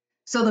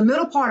 So the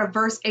middle part of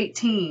verse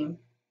 18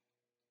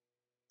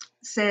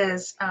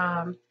 says,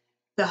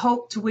 the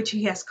hope to which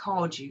he has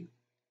called you.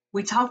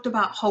 We talked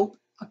about hope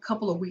a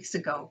couple of weeks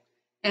ago.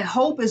 And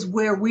hope is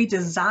where we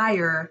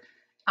desire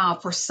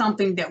for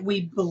something that we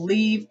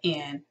believe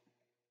in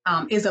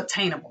is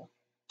obtainable.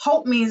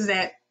 Hope means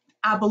that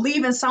I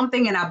believe in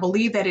something and I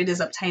believe that it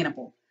is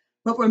obtainable.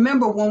 But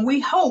remember, when we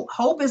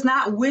hope is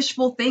not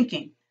wishful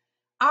thinking.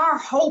 Our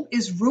hope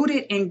is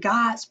rooted in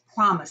God's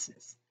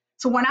promises.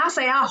 So when I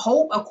say I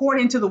hope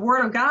according to the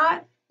word of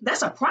God,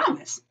 that's a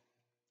promise.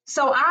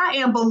 So I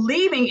am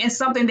believing in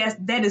something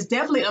that is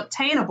definitely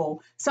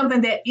obtainable,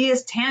 something that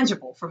is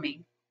tangible for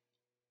me.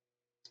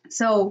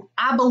 So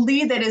I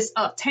believe that it's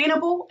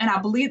obtainable, and I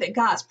believe that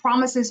God's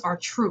promises are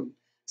true.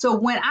 So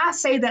when I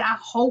say that I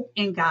hope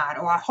in God,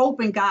 or I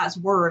hope in God's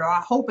word, or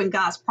I hope in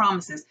God's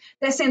promises,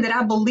 that's saying that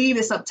I believe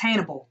it's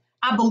obtainable.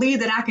 I believe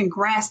that I can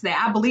grasp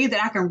that. I believe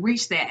that I can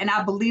reach that. And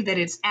I believe that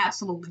it's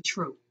absolutely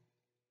true.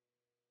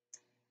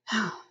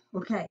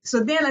 Okay,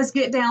 so then let's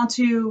get down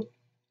to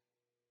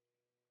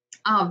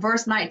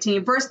verse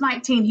 19. Verse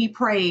 19, he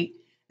prayed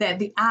that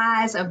the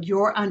eyes of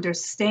your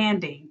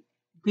understanding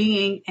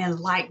being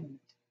enlightened.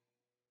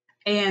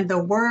 And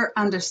the word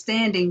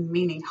understanding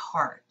meaning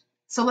heart.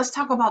 So let's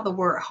talk about the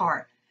word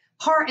heart.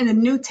 Heart in the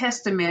New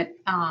Testament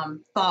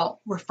thought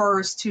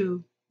refers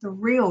to the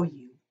real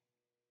you.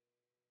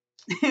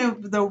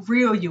 The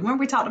real you.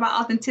 Remember we talked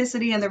about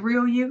authenticity and the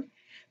real you?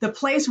 The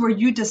place where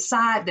you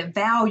decide the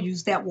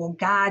values that will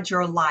guide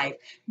your life.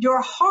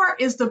 Your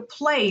heart is the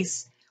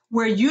place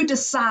where you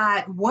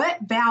decide what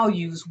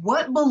values,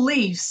 what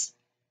beliefs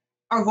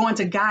are going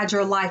to guide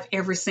your life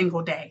every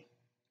single day.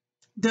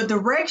 The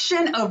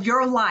direction of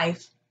your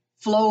life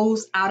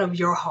flows out of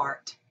your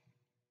heart.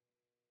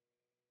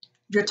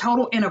 Your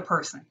total inner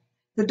person.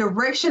 The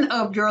direction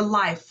of your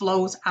life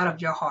flows out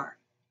of your heart.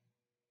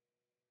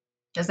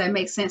 Does that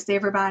make sense to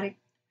everybody?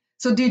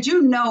 So did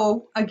you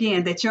know,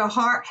 again, that your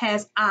heart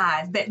has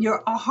eyes, that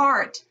your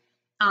heart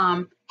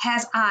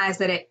has eyes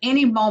that at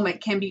any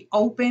moment can be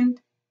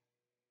opened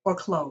or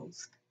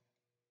closed?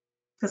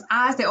 Because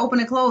eyes, they open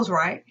and close,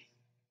 right?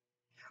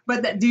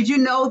 But did you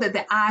know that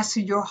the eyes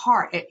to your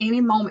heart at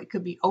any moment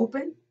could be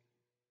open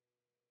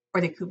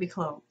or they could be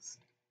closed?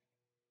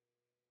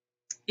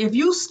 If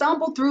you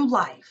stumble through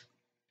life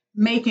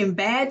making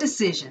bad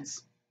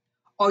decisions,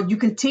 or you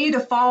continue to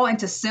fall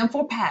into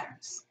sinful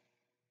patterns,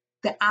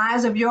 the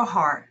eyes of your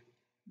heart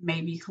may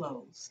be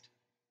closed.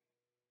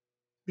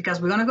 Because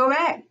we're going to go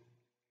back.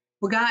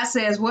 Well, God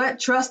says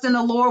what? Trust in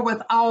the Lord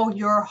with all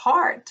your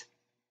heart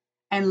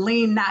and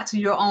lean not to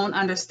your own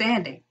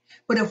understanding.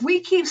 But if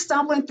we keep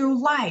stumbling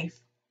through life,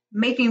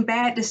 making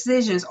bad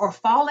decisions or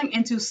falling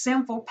into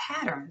sinful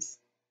patterns,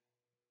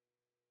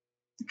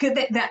 could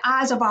the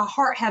eyes of our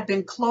heart have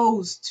been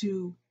closed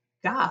to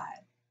God?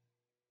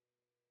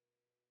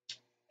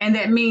 And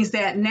that means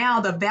that now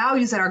the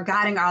values that are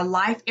guiding our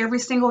life every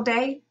single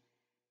day,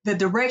 the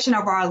direction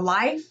of our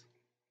life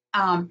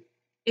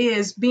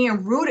is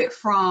being rooted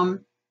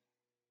from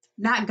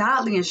not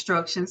godly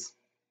instructions,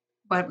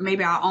 but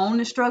maybe our own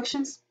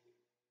instructions,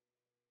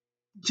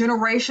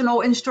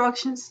 generational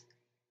instructions,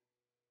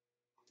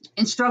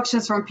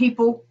 instructions from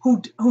people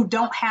who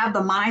don't have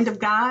the mind of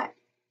God.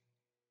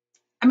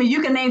 I mean,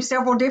 you can name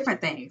several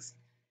different things,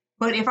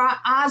 but if our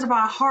eyes of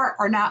our heart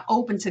are not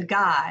open to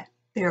God,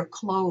 they're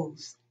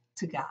closed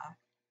to God.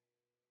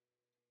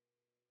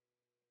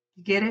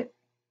 You get it?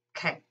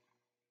 Okay.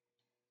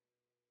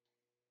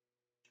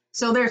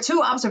 So there are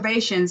two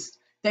observations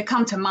that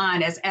come to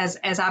mind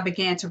as I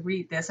began to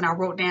read this, and I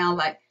wrote down,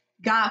 like,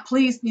 God,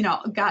 please,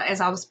 God,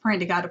 as I was praying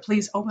to God to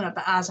please open up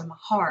the eyes of my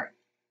heart,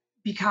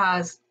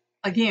 because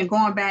again,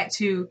 going back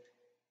to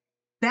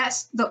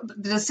that's the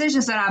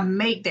decisions that I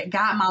make that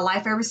guide my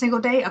life every single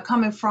day are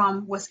coming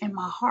from what's in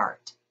my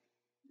heart.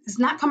 It's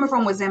not coming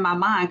from what's in my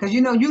mind, because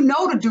you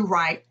know to do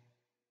right,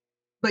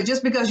 but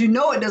just because you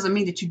know it doesn't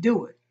mean that you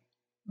do it.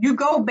 You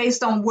go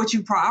based on what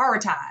you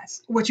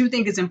prioritize, what you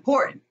think is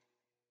important.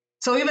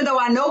 So even though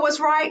I know what's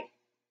right,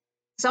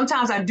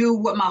 sometimes I do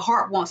what my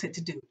heart wants it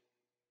to do.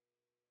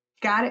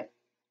 Got it?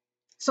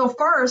 So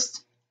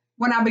first,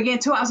 when I began,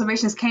 two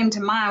observations came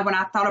to mind when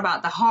I thought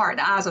about the heart,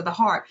 the eyes of the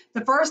heart.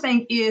 The first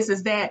thing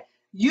is that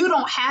you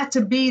don't have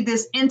to be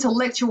this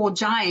intellectual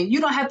giant. You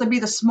don't have to be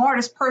the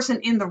smartest person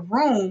in the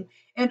room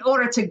in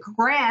order to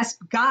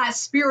grasp God's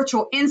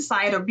spiritual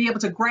insight or be able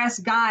to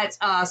grasp God's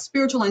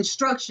spiritual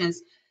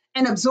instructions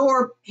and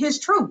absorb his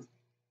truth.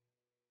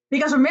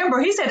 Because remember,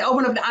 he said to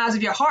open up the eyes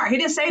of your heart. He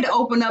didn't say to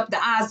open up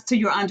the eyes to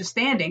your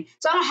understanding.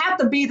 So I don't have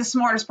to be the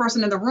smartest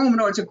person in the room in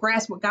order to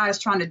grasp what God is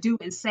trying to do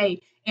and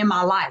say in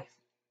my life.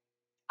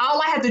 All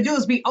I have to do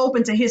is be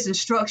open to his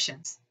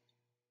instructions.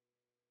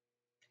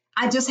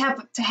 I just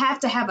have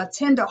to have a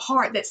tender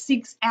heart that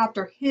seeks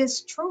after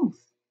his truth.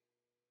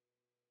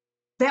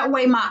 That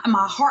way my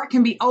heart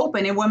can be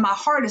open. And when my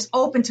heart is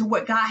open to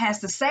what God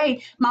has to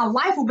say, my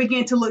life will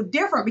begin to look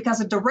different, because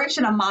the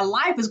direction of my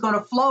life is going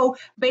to flow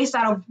based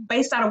out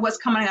of what's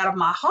coming out of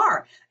my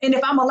heart. And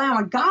if I'm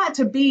allowing God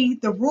to be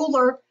the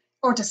ruler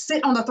or to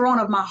sit on the throne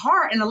of my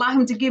heart and allow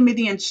him to give me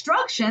the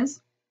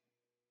instructions,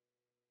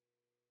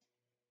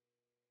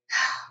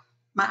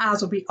 my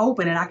eyes will be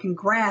open and I can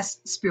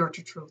grasp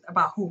spiritual truth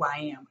about who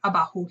I am,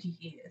 about who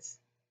he is.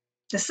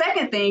 The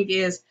second thing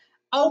is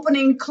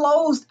opening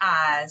closed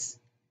eyes.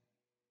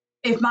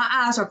 If my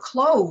eyes are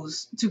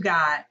closed to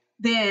God,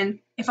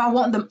 then if I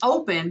want them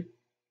open,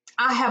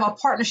 I have a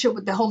partnership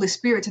with the Holy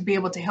Spirit to be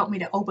able to help me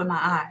to open my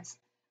eyes.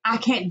 I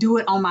can't do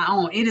it on my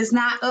own. It is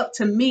not up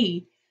to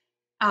me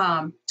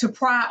to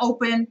pry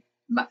open.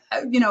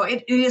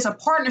 It is a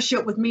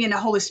partnership with me and the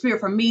Holy Spirit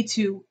for me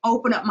to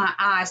open up my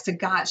eyes to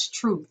God's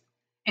truth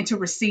and to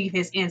receive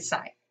his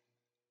insight.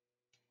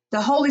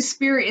 The Holy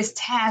Spirit is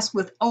tasked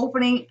with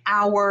opening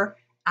our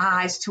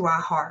eyes to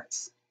our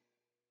hearts.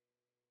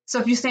 So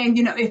if you're saying,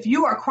 if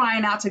you are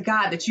crying out to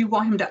God that you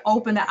want him to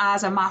open the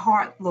eyes of my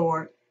heart,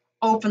 Lord,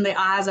 open the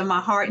eyes of my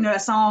heart. You know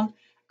that song,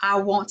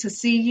 I want to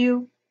see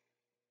you?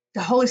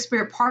 The Holy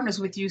Spirit partners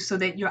with you so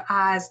that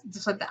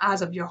the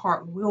eyes of your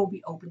heart will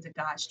be open to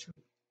God's truth.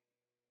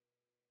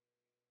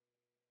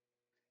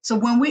 So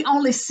when we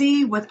only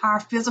see with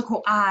our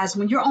physical eyes,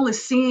 when you're only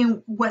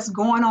seeing what's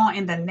going on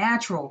in the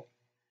natural,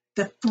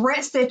 the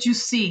threats that you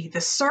see,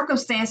 the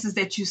circumstances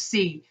that you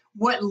see,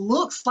 what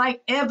looks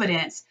like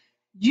evidence,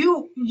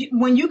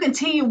 when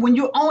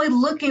you're only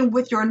looking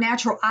with your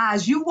natural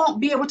eyes, you won't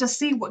be able to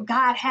see what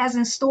God has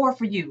in store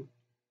for you.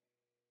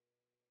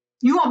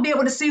 You won't be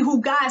able to see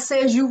who God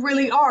says you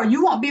really are.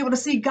 You won't be able to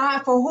see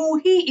God for who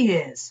he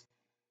is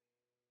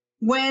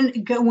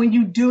when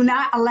you do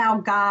not allow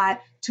God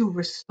to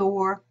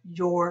restore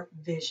your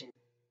vision.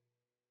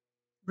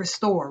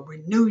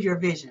 Renew your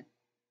vision.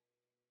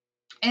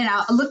 And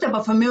I looked up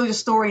a familiar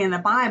story in the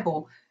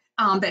Bible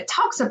that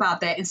talks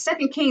about that. In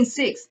 2 Kings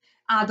 6,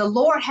 the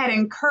Lord had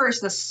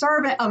encouraged the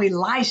servant of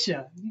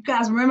Elisha. You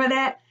guys remember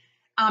that?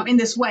 In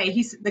this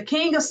way, the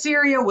king of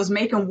Syria was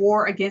making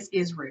war against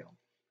Israel.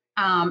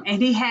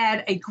 And he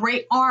had a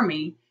great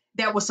army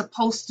that was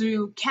supposed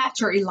to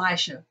capture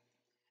Elisha.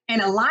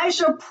 And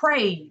Elijah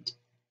prayed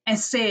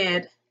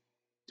to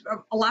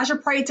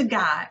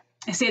God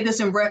and said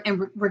this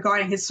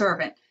regarding his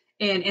servant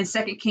in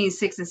 2 Kings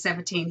 6 and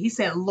 17. He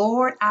said,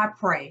 Lord, I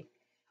pray,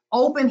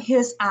 open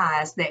his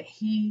eyes that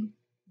he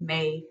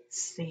may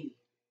see.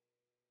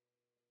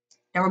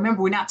 Now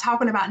remember, we're not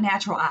talking about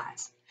natural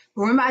eyes.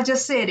 Remember, I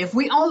just said, if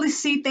we only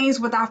see things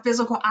with our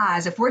physical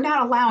eyes, if we're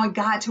not allowing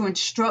God to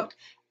instruct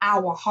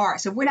our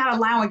hearts, if we're not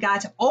allowing God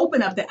to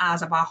open up the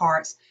eyes of our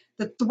hearts,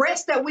 the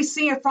threats that we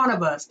see in front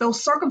of us,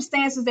 those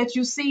circumstances that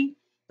you see,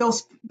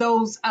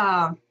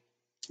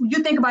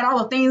 you think about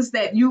all the things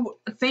that you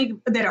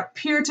think that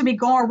appear to be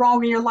going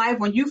wrong in your life,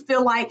 when you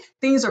feel like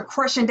things are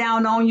crushing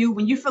down on you,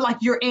 when you feel like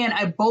you're in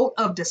a boat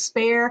of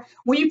despair,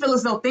 when you feel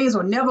as though things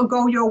will never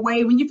go your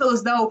way, when you feel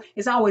as though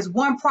it's always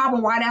one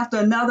problem right after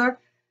another,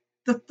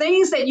 the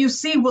things that you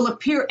see will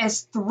appear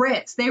as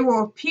threats. They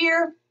will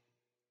appear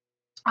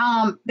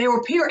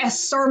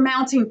as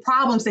surmounting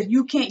problems that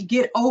you can't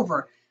get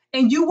over,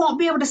 and you won't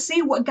be able to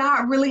see what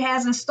God really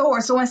has in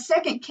store. So in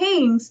 2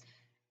 Kings,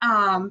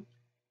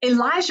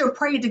 Elijah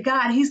prayed to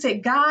God. He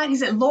said,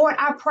 Lord,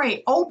 I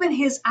pray, open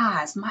his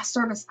eyes, my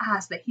servant's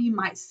eyes, that he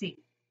might see.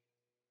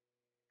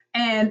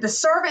 And the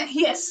servant,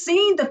 he had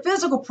seen the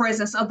physical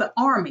presence of the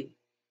army,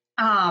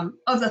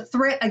 of the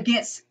threat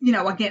against,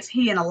 against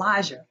he and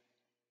Elijah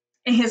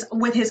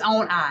with his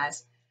own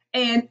eyes.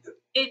 And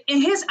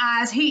in his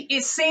eyes,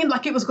 it seemed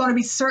like it was going to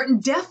be certain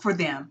death for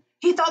them.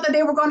 He thought that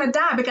they were going to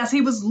die because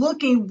he was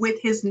looking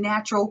with his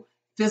natural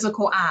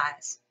physical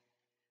eyes.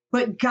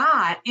 But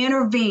God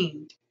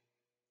intervened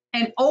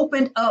and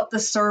opened up the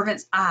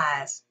servant's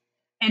eyes.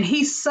 And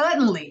he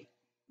suddenly,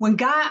 when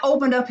God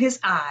opened up his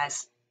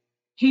eyes,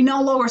 he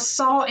no longer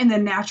saw in the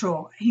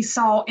natural, he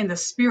saw in the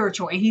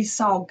spiritual, and he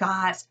saw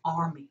God's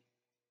army.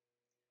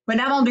 But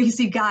not only did he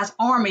see God's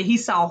army, he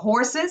saw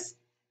horses,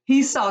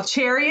 he saw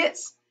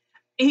chariots,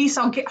 he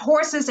saw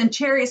horses and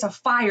chariots of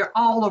fire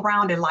all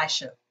around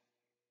Elisha.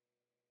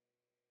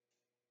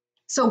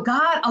 So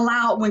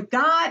when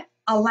God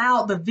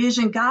allowed the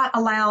vision, God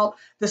allowed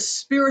the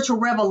spiritual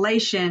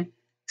revelation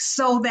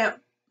so that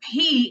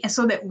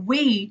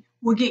we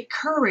will get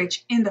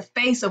courage in the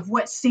face of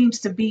what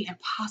seems to be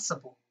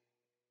impossible.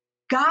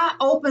 God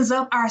opens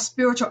up our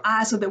spiritual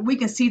eyes so that we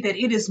can see that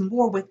it is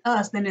more with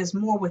us than is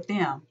more with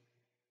them.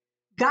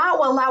 God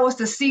will allow us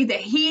to see that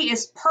he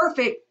is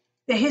perfect,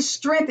 that his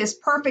strength is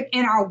perfect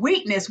in our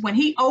weakness when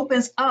he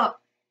opens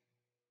up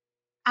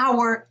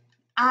our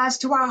eyes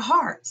to our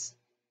hearts.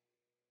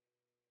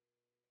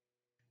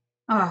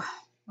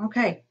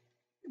 Okay.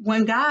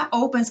 When God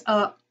opens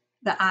up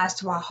the eyes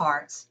to our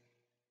hearts,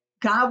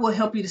 God will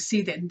help you to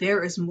see that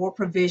there is more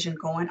provision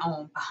going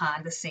on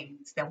behind the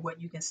scenes than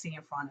what you can see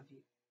in front of you.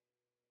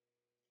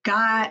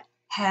 God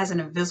has an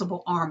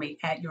invisible army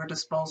at your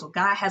disposal.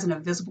 God has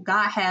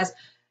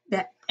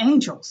that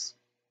angels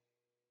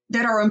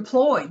that are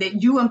employed,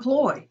 that you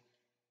employ,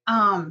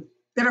 that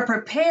are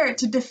prepared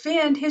to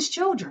defend his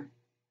children.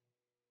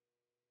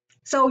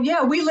 So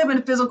yeah, we live in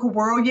a physical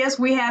world. Yes,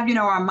 we have,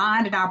 our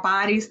mind and our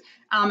bodies,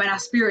 and our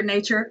spirit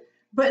nature.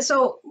 But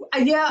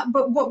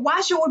but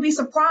why should we be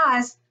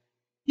surprised?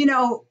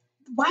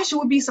 Why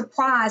should we be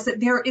surprised that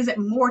there isn't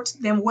more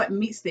than what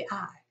meets the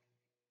eye?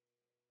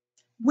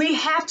 We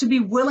have to be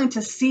willing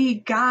to see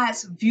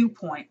God's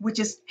viewpoint, which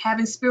is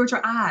having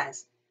spiritual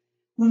eyes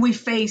when we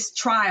face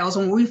trials,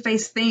 when we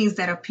face things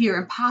that appear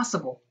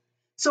impossible.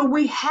 So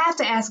we have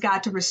to ask God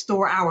to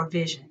restore our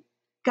vision.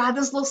 God,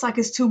 this looks like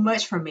it's too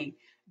much for me.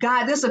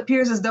 God, this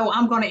appears as though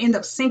I'm going to end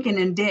up sinking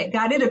in debt.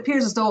 God, it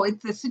appears as though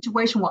the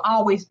situation will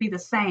always be the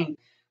same.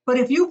 But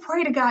if you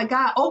pray to God,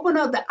 God, open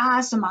up the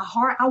eyes to my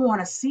heart. I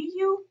want to see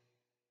you.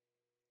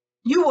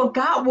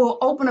 God will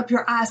open up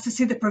your eyes to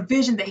see the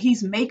provision that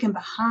he's making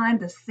behind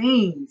the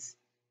scenes.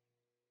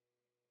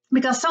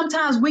 Because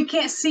sometimes we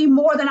can't see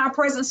more than our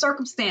present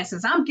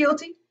circumstances. I'm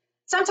guilty.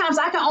 Sometimes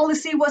I can only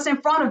see what's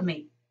in front of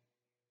me.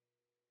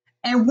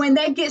 And when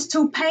that gets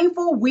too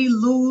painful, we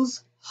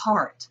lose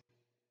heart.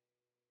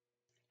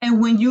 And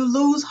when you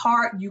lose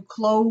heart, you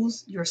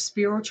close your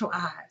spiritual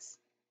eyes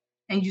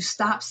and you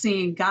stop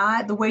seeing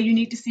God the way you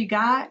need to see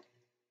God.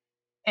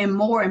 And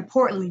more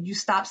importantly, you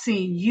stop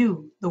seeing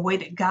you the way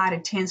that God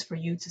intends for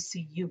you to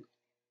see you.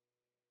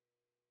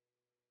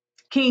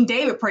 King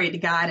David prayed to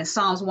God in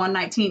Psalms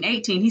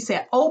 119:18. He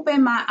said,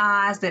 open my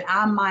eyes that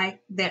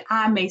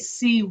I may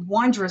see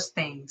wondrous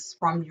things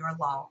from your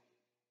law.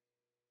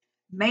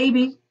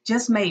 Maybe,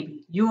 just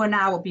maybe, you and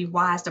I will be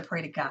wise to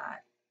pray to God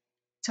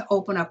to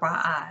open up our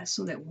eyes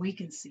so that we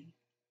can see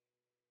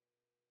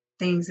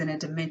things in a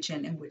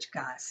dimension in which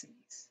God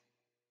sees.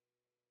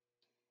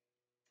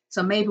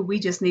 So maybe we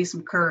just need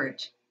some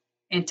courage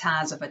in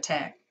times of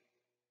attack.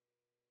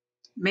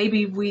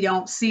 Maybe we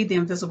don't see the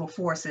invisible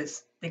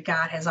forces that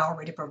God has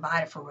already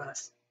provided for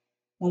us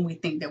when we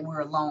think that we're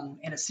alone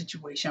in a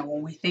situation,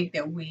 when we think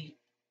that we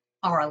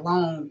are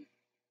alone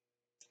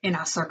in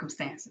our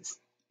circumstances,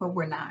 but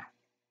we're not.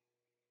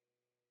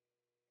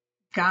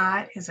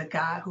 God is a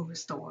God who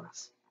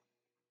restores.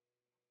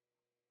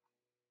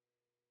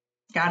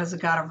 God is a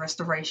God of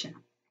restoration.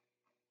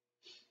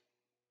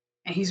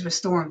 And he's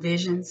restoring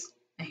visions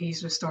and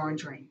he's restoring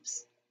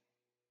dreams.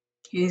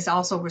 He's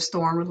also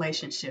restoring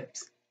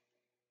relationships.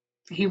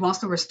 He wants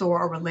to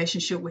restore a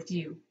relationship with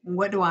you. And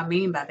what do I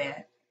mean by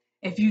that?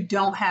 If you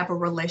don't have a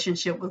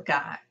relationship with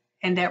God,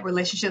 and that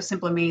relationship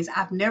simply means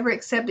I've never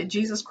accepted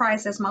Jesus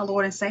Christ as my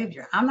Lord and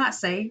Savior. I'm not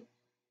saved.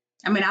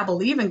 I mean, I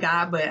believe in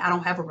God, but I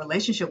don't have a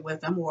relationship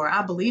with him. Or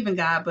I believe in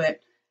God, but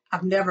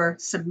I've never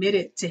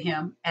submitted to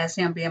him as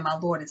him being my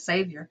Lord and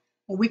Savior.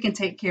 Well, we can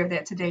take care of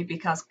that today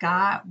because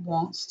God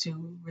wants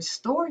to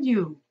restore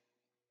you.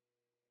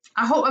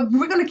 I hope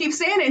we're going to keep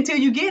saying it until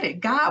you get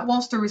it. God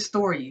wants to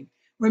restore you.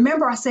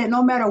 Remember, I said,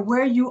 no matter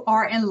where you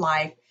are in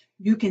life,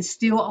 you can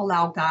still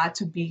allow God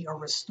to be a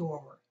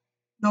restorer,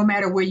 no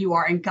matter where you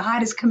are. And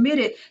God is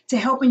committed to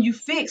helping you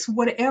fix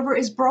whatever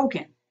is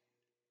broken.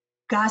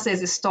 God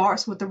says it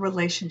starts with the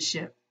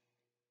relationship.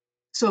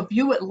 So if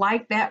you would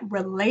like that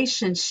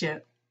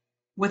relationship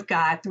with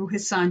God through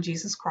his son,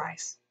 Jesus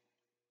Christ,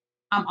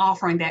 I'm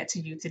offering that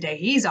to you today.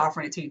 He's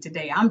offering it to you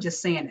today. I'm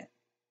just saying it.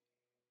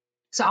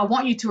 So I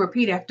want you to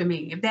repeat after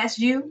me. If that's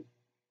you,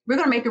 we're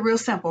going to make it real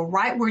simple.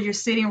 Right where you're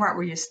sitting, right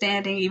where you're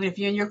standing, even if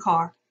you're in your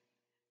car,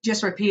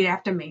 just repeat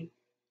after me.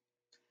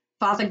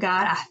 Father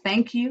God, I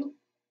thank you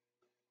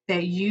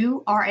that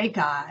you are a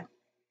God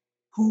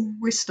who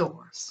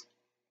restores.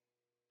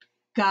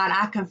 God,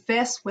 I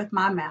confess with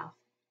my mouth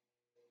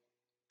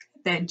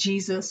that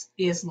Jesus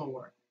is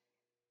Lord.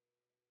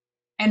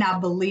 And I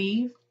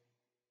believe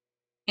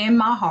in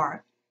my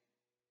heart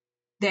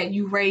that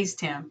you raised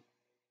him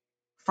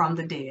from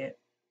the dead.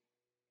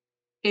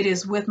 It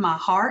is with my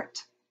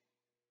heart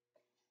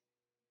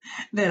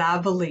that I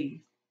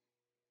believe.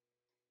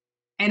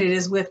 And it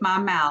is with my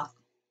mouth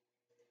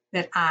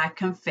that I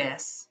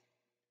confess,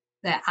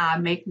 that I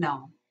make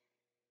known,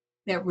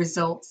 that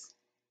results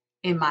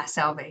in my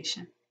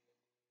salvation.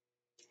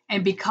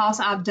 And because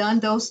I've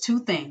done those two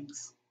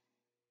things,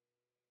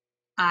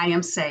 I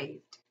am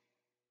saved.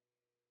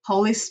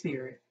 Holy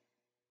Spirit,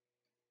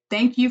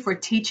 thank you for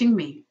teaching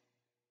me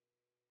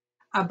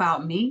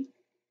about me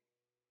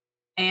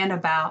and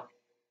about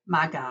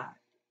my God.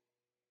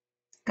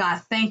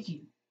 God, thank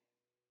you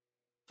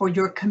for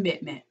your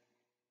commitment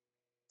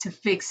to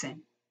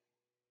fixing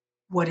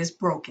what is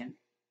broken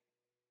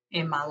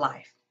in my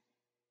life,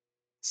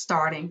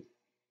 starting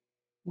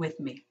with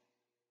me.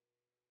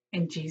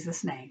 In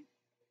Jesus' name,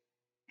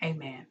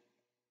 amen.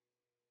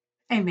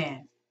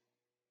 Amen.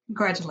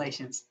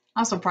 Congratulations.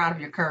 I'm so proud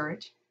of your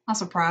courage. I'm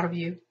so proud of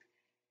you.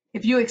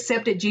 If you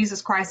accepted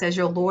Jesus Christ as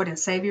your Lord and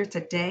Savior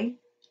today,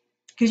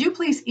 could you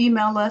please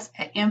email us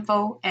at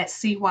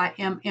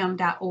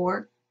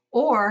info@cymm.org,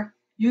 or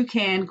you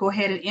can go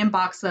ahead and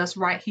inbox us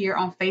right here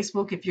on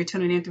Facebook if you're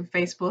tuning in through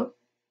Facebook,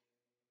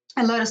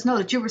 and let us know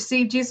that you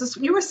received Jesus,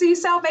 you received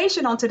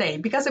salvation on today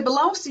because it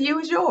belongs to you,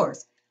 it's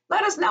yours.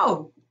 Let us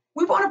know.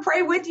 We want to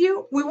pray with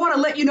you. We want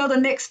to let you know the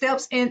next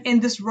steps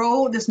in this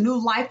road, this new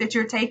life that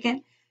you're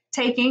taking,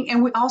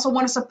 and we also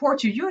want to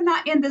support you. You're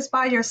not in this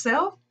by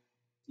yourself.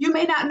 You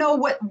may not know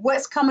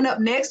what's coming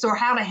up next or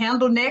how to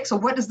handle next or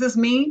what does this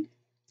mean.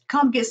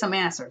 Come get some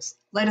answers.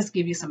 Let us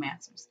give you some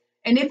answers.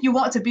 And if you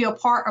want to be a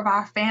part of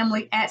our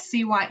family at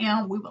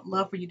CYM, we would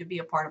love for you to be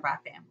a part of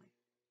our family.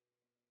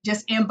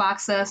 Just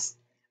inbox us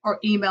or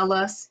email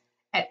us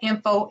at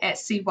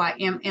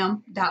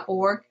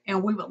info@cymm.org,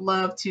 and we would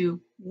love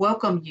to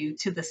welcome you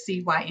to the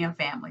CYM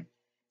family.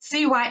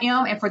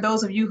 CYM, and for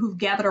those of you who've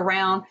gathered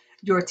around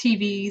your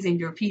TVs and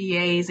your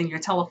PDAs and your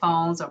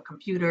telephones or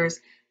computers,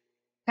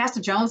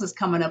 Pastor Jones is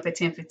coming up at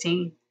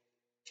 10:15.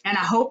 And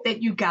I hope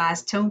that you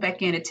guys tune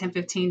back in at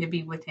 10:15 to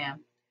be with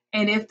him.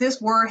 And if this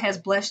word has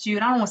blessed you,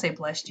 and I don't want to say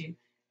blessed you,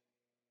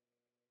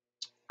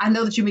 I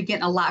know that you've been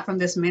getting a lot from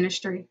this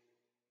ministry.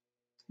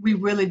 We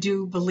really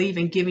do believe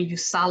in giving you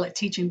solid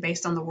teaching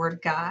based on the word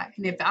of God.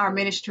 And if our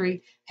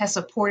ministry has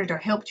supported or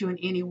helped you in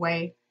any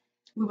way,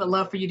 we would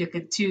love for you to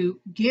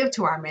give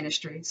to our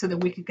ministry so that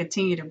we can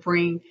continue to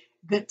bring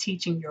good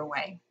teaching your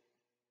way.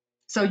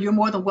 So you're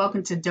more than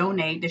welcome to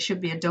donate. There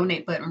should be a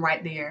donate button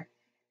right there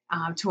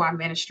to our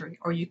ministry,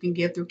 or you can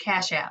give through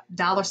Cash App,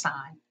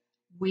 $WeAreCYM,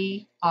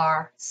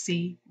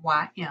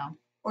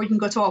 or you can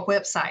go to our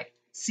website,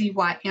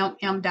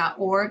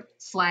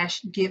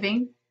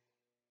 cymm.org/giving,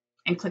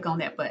 and click on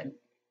that button.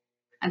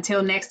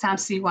 Until next time,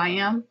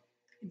 CYM,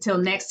 until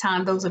next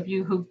time, those of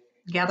you who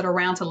gathered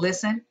around to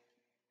listen,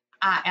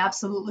 I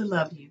absolutely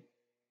love you,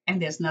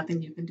 and there's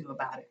nothing you can do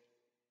about it.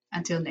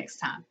 Until next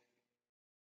time.